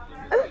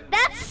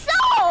 That's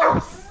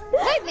sauce!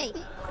 Vote me.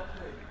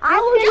 I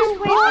was Just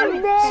born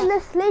wait. there in the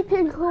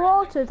sleeping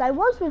quarters. I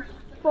was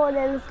born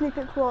there in the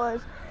sleeping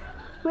quarters.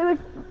 I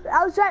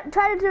was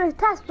trying to do a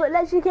test, but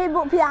then she came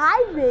up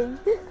behind me.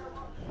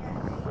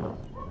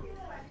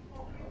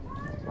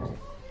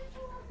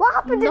 What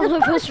happened in None the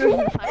of us were in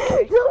the factory?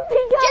 factory.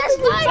 Something Just happened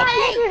in the vote me.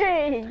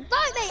 factory.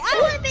 Vote me. I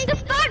want to be The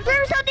third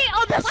room's on the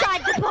other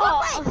side of the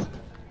pot!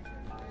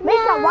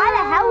 Mika, why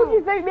the hell would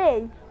you vote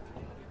me?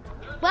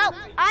 Well,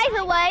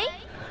 either way,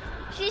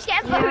 she's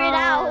getting voted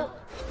out.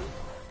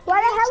 Why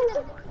the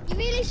hell? You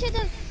really should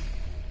have.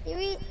 You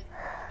really.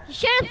 You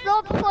should have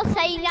thought before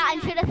saying that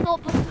and should have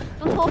thought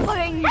before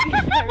voting you.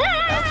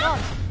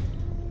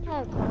 Oh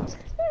God. Who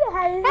the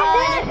hell is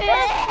it?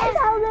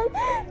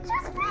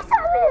 Just please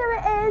tell me who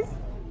it is.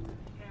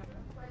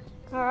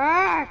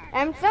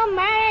 I'm so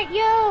mad at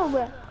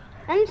you.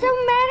 I'm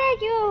so mad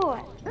at you.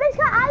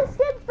 Mika, I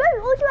skipped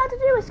vote. All you had to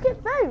do was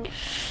skip vote.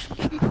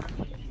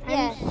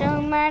 Yeah. I'm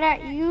so mad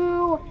at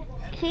you.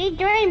 Keep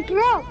doing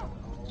bro.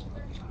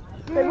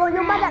 Wait, what,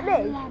 you're mad at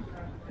me?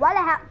 Why the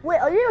hell? Wait,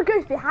 are you a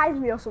ghost behind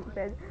me or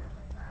something?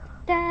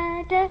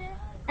 Dun, dun,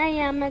 I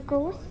am a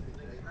ghost.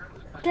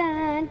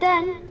 Dun,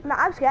 dun, No,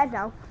 I'm scared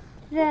now.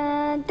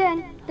 dun,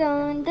 dun,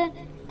 dun, dun,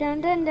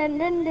 dun, dun, dun,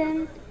 dun,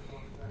 dun.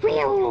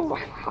 Whew.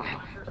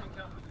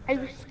 Are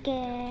you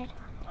scared?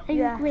 Are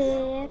you Yes.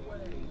 scared?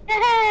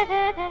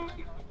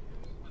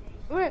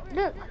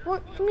 Look,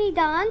 watch me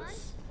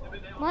dance.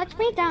 Watch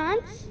me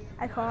dance.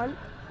 I can't.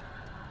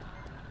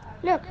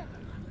 Look.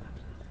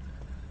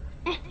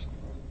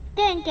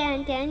 Dun,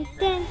 dun, dun,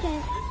 dun,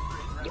 dun.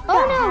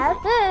 Oh no!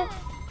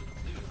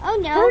 Oh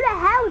Who no! the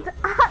hell's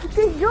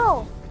acting you?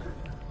 Oh,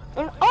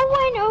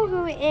 I know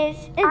who it is.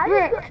 It's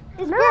Brooke.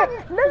 It's No,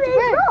 Brooke. no,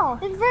 it's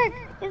not. It's Brooke.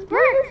 It's No,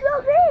 Brooke. it's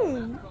not me.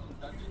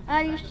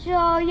 Are you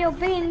sure you're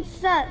being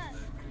sus?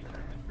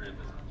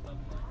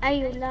 Are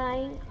you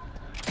lying?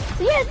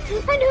 Yes,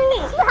 I knew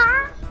it.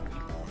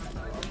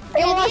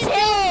 It was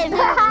him.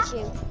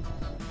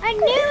 I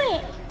knew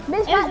it.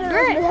 Miss It was Batman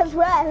Brooke. was me as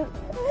well.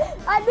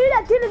 I knew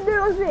that Dylan knew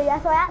it was me,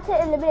 so I had to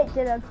eliminate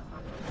Dylan.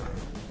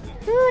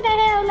 Who the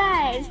hell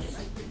lies?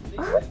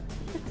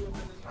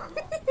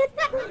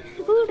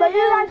 Who the But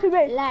you lied to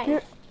me. lies?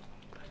 You-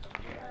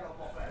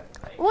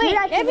 Wait,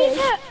 lied to let me me.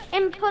 put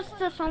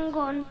imposter song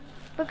on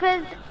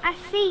because I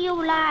see you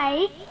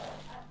lie.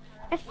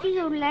 I see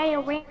you lie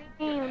around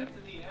in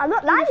I'm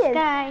not the lying.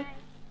 sky.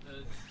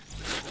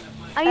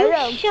 Are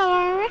Hello. you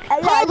sure?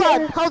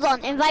 Hello. Hold on.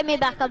 Invite me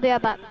back. I'll be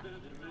right back.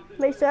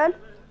 Mason,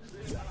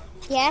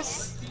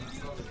 Yes.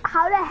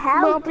 how the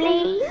hell?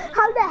 Lovely.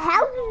 How the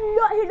hell did you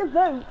not hit the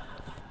vote?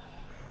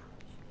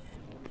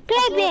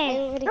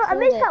 Baby, No,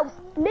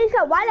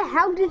 Mika, why the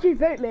hell did you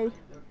vote me?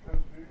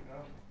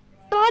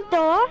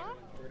 Dodo.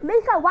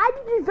 Mika, why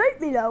did you vote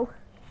me though?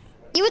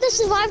 You would have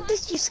survived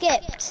if you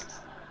skipped.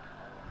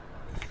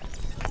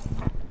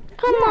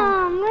 Come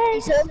on,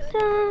 where's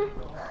the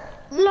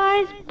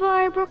lies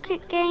by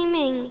Rocket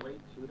Gaming?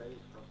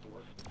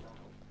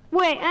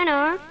 Wait, I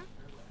know.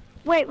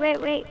 Wait.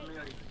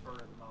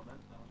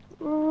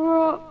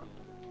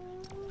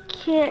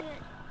 Rocket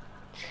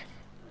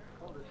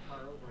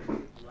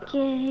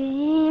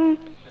Game.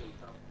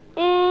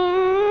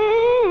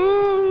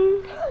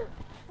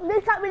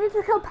 Mika, we need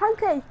to kill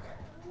Pancake.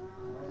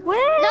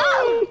 Where?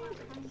 No.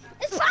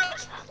 It's fine.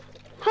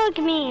 Hug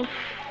me.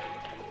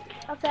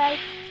 Okay.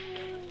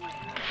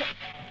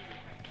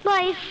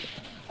 Bye.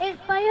 It's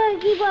my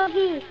Huggy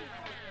Wuggy.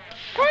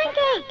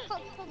 Pancake!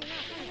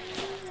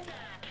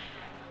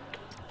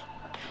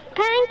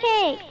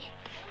 Pancake!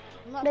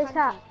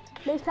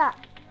 Mika.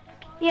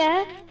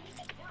 Yeah?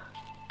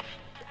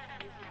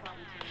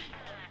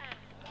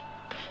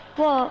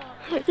 What?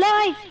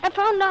 Lies! I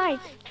found lies!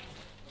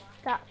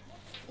 Stop.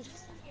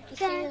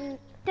 Dun,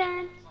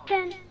 dun,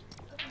 dun.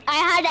 I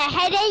had a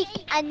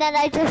headache and then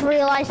I just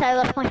realised I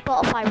left my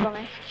Spotify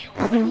running.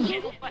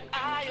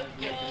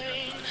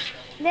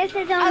 This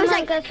is I was Among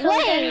like, Us, so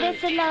wait. then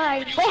this is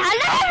lies. Wait, I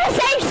never the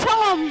same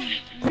song.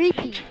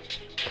 Repeat.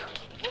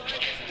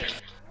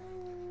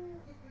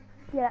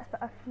 Yeah, that's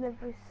better. No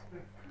voice.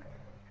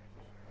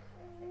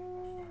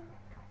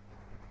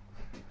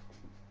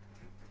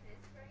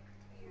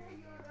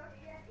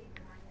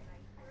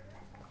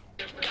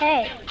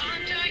 Hey.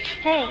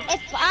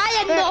 If I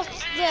am not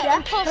the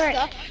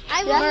imposter,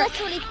 I will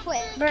literally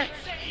quit. Bert.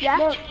 Yeah?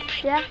 Look.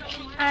 Yeah?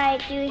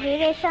 Alright, do you hear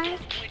this song?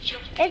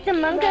 It's a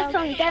Among Us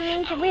song. That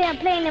means we are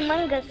playing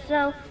Among Us,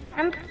 so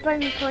I'm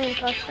playing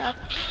for stuff.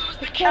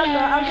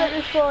 I'm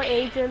voting for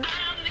agent.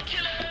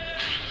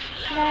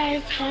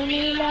 Lies, tell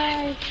me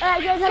lies.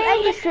 Alright guys, I'll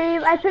end the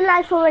stream. I've been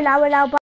live for an hour now.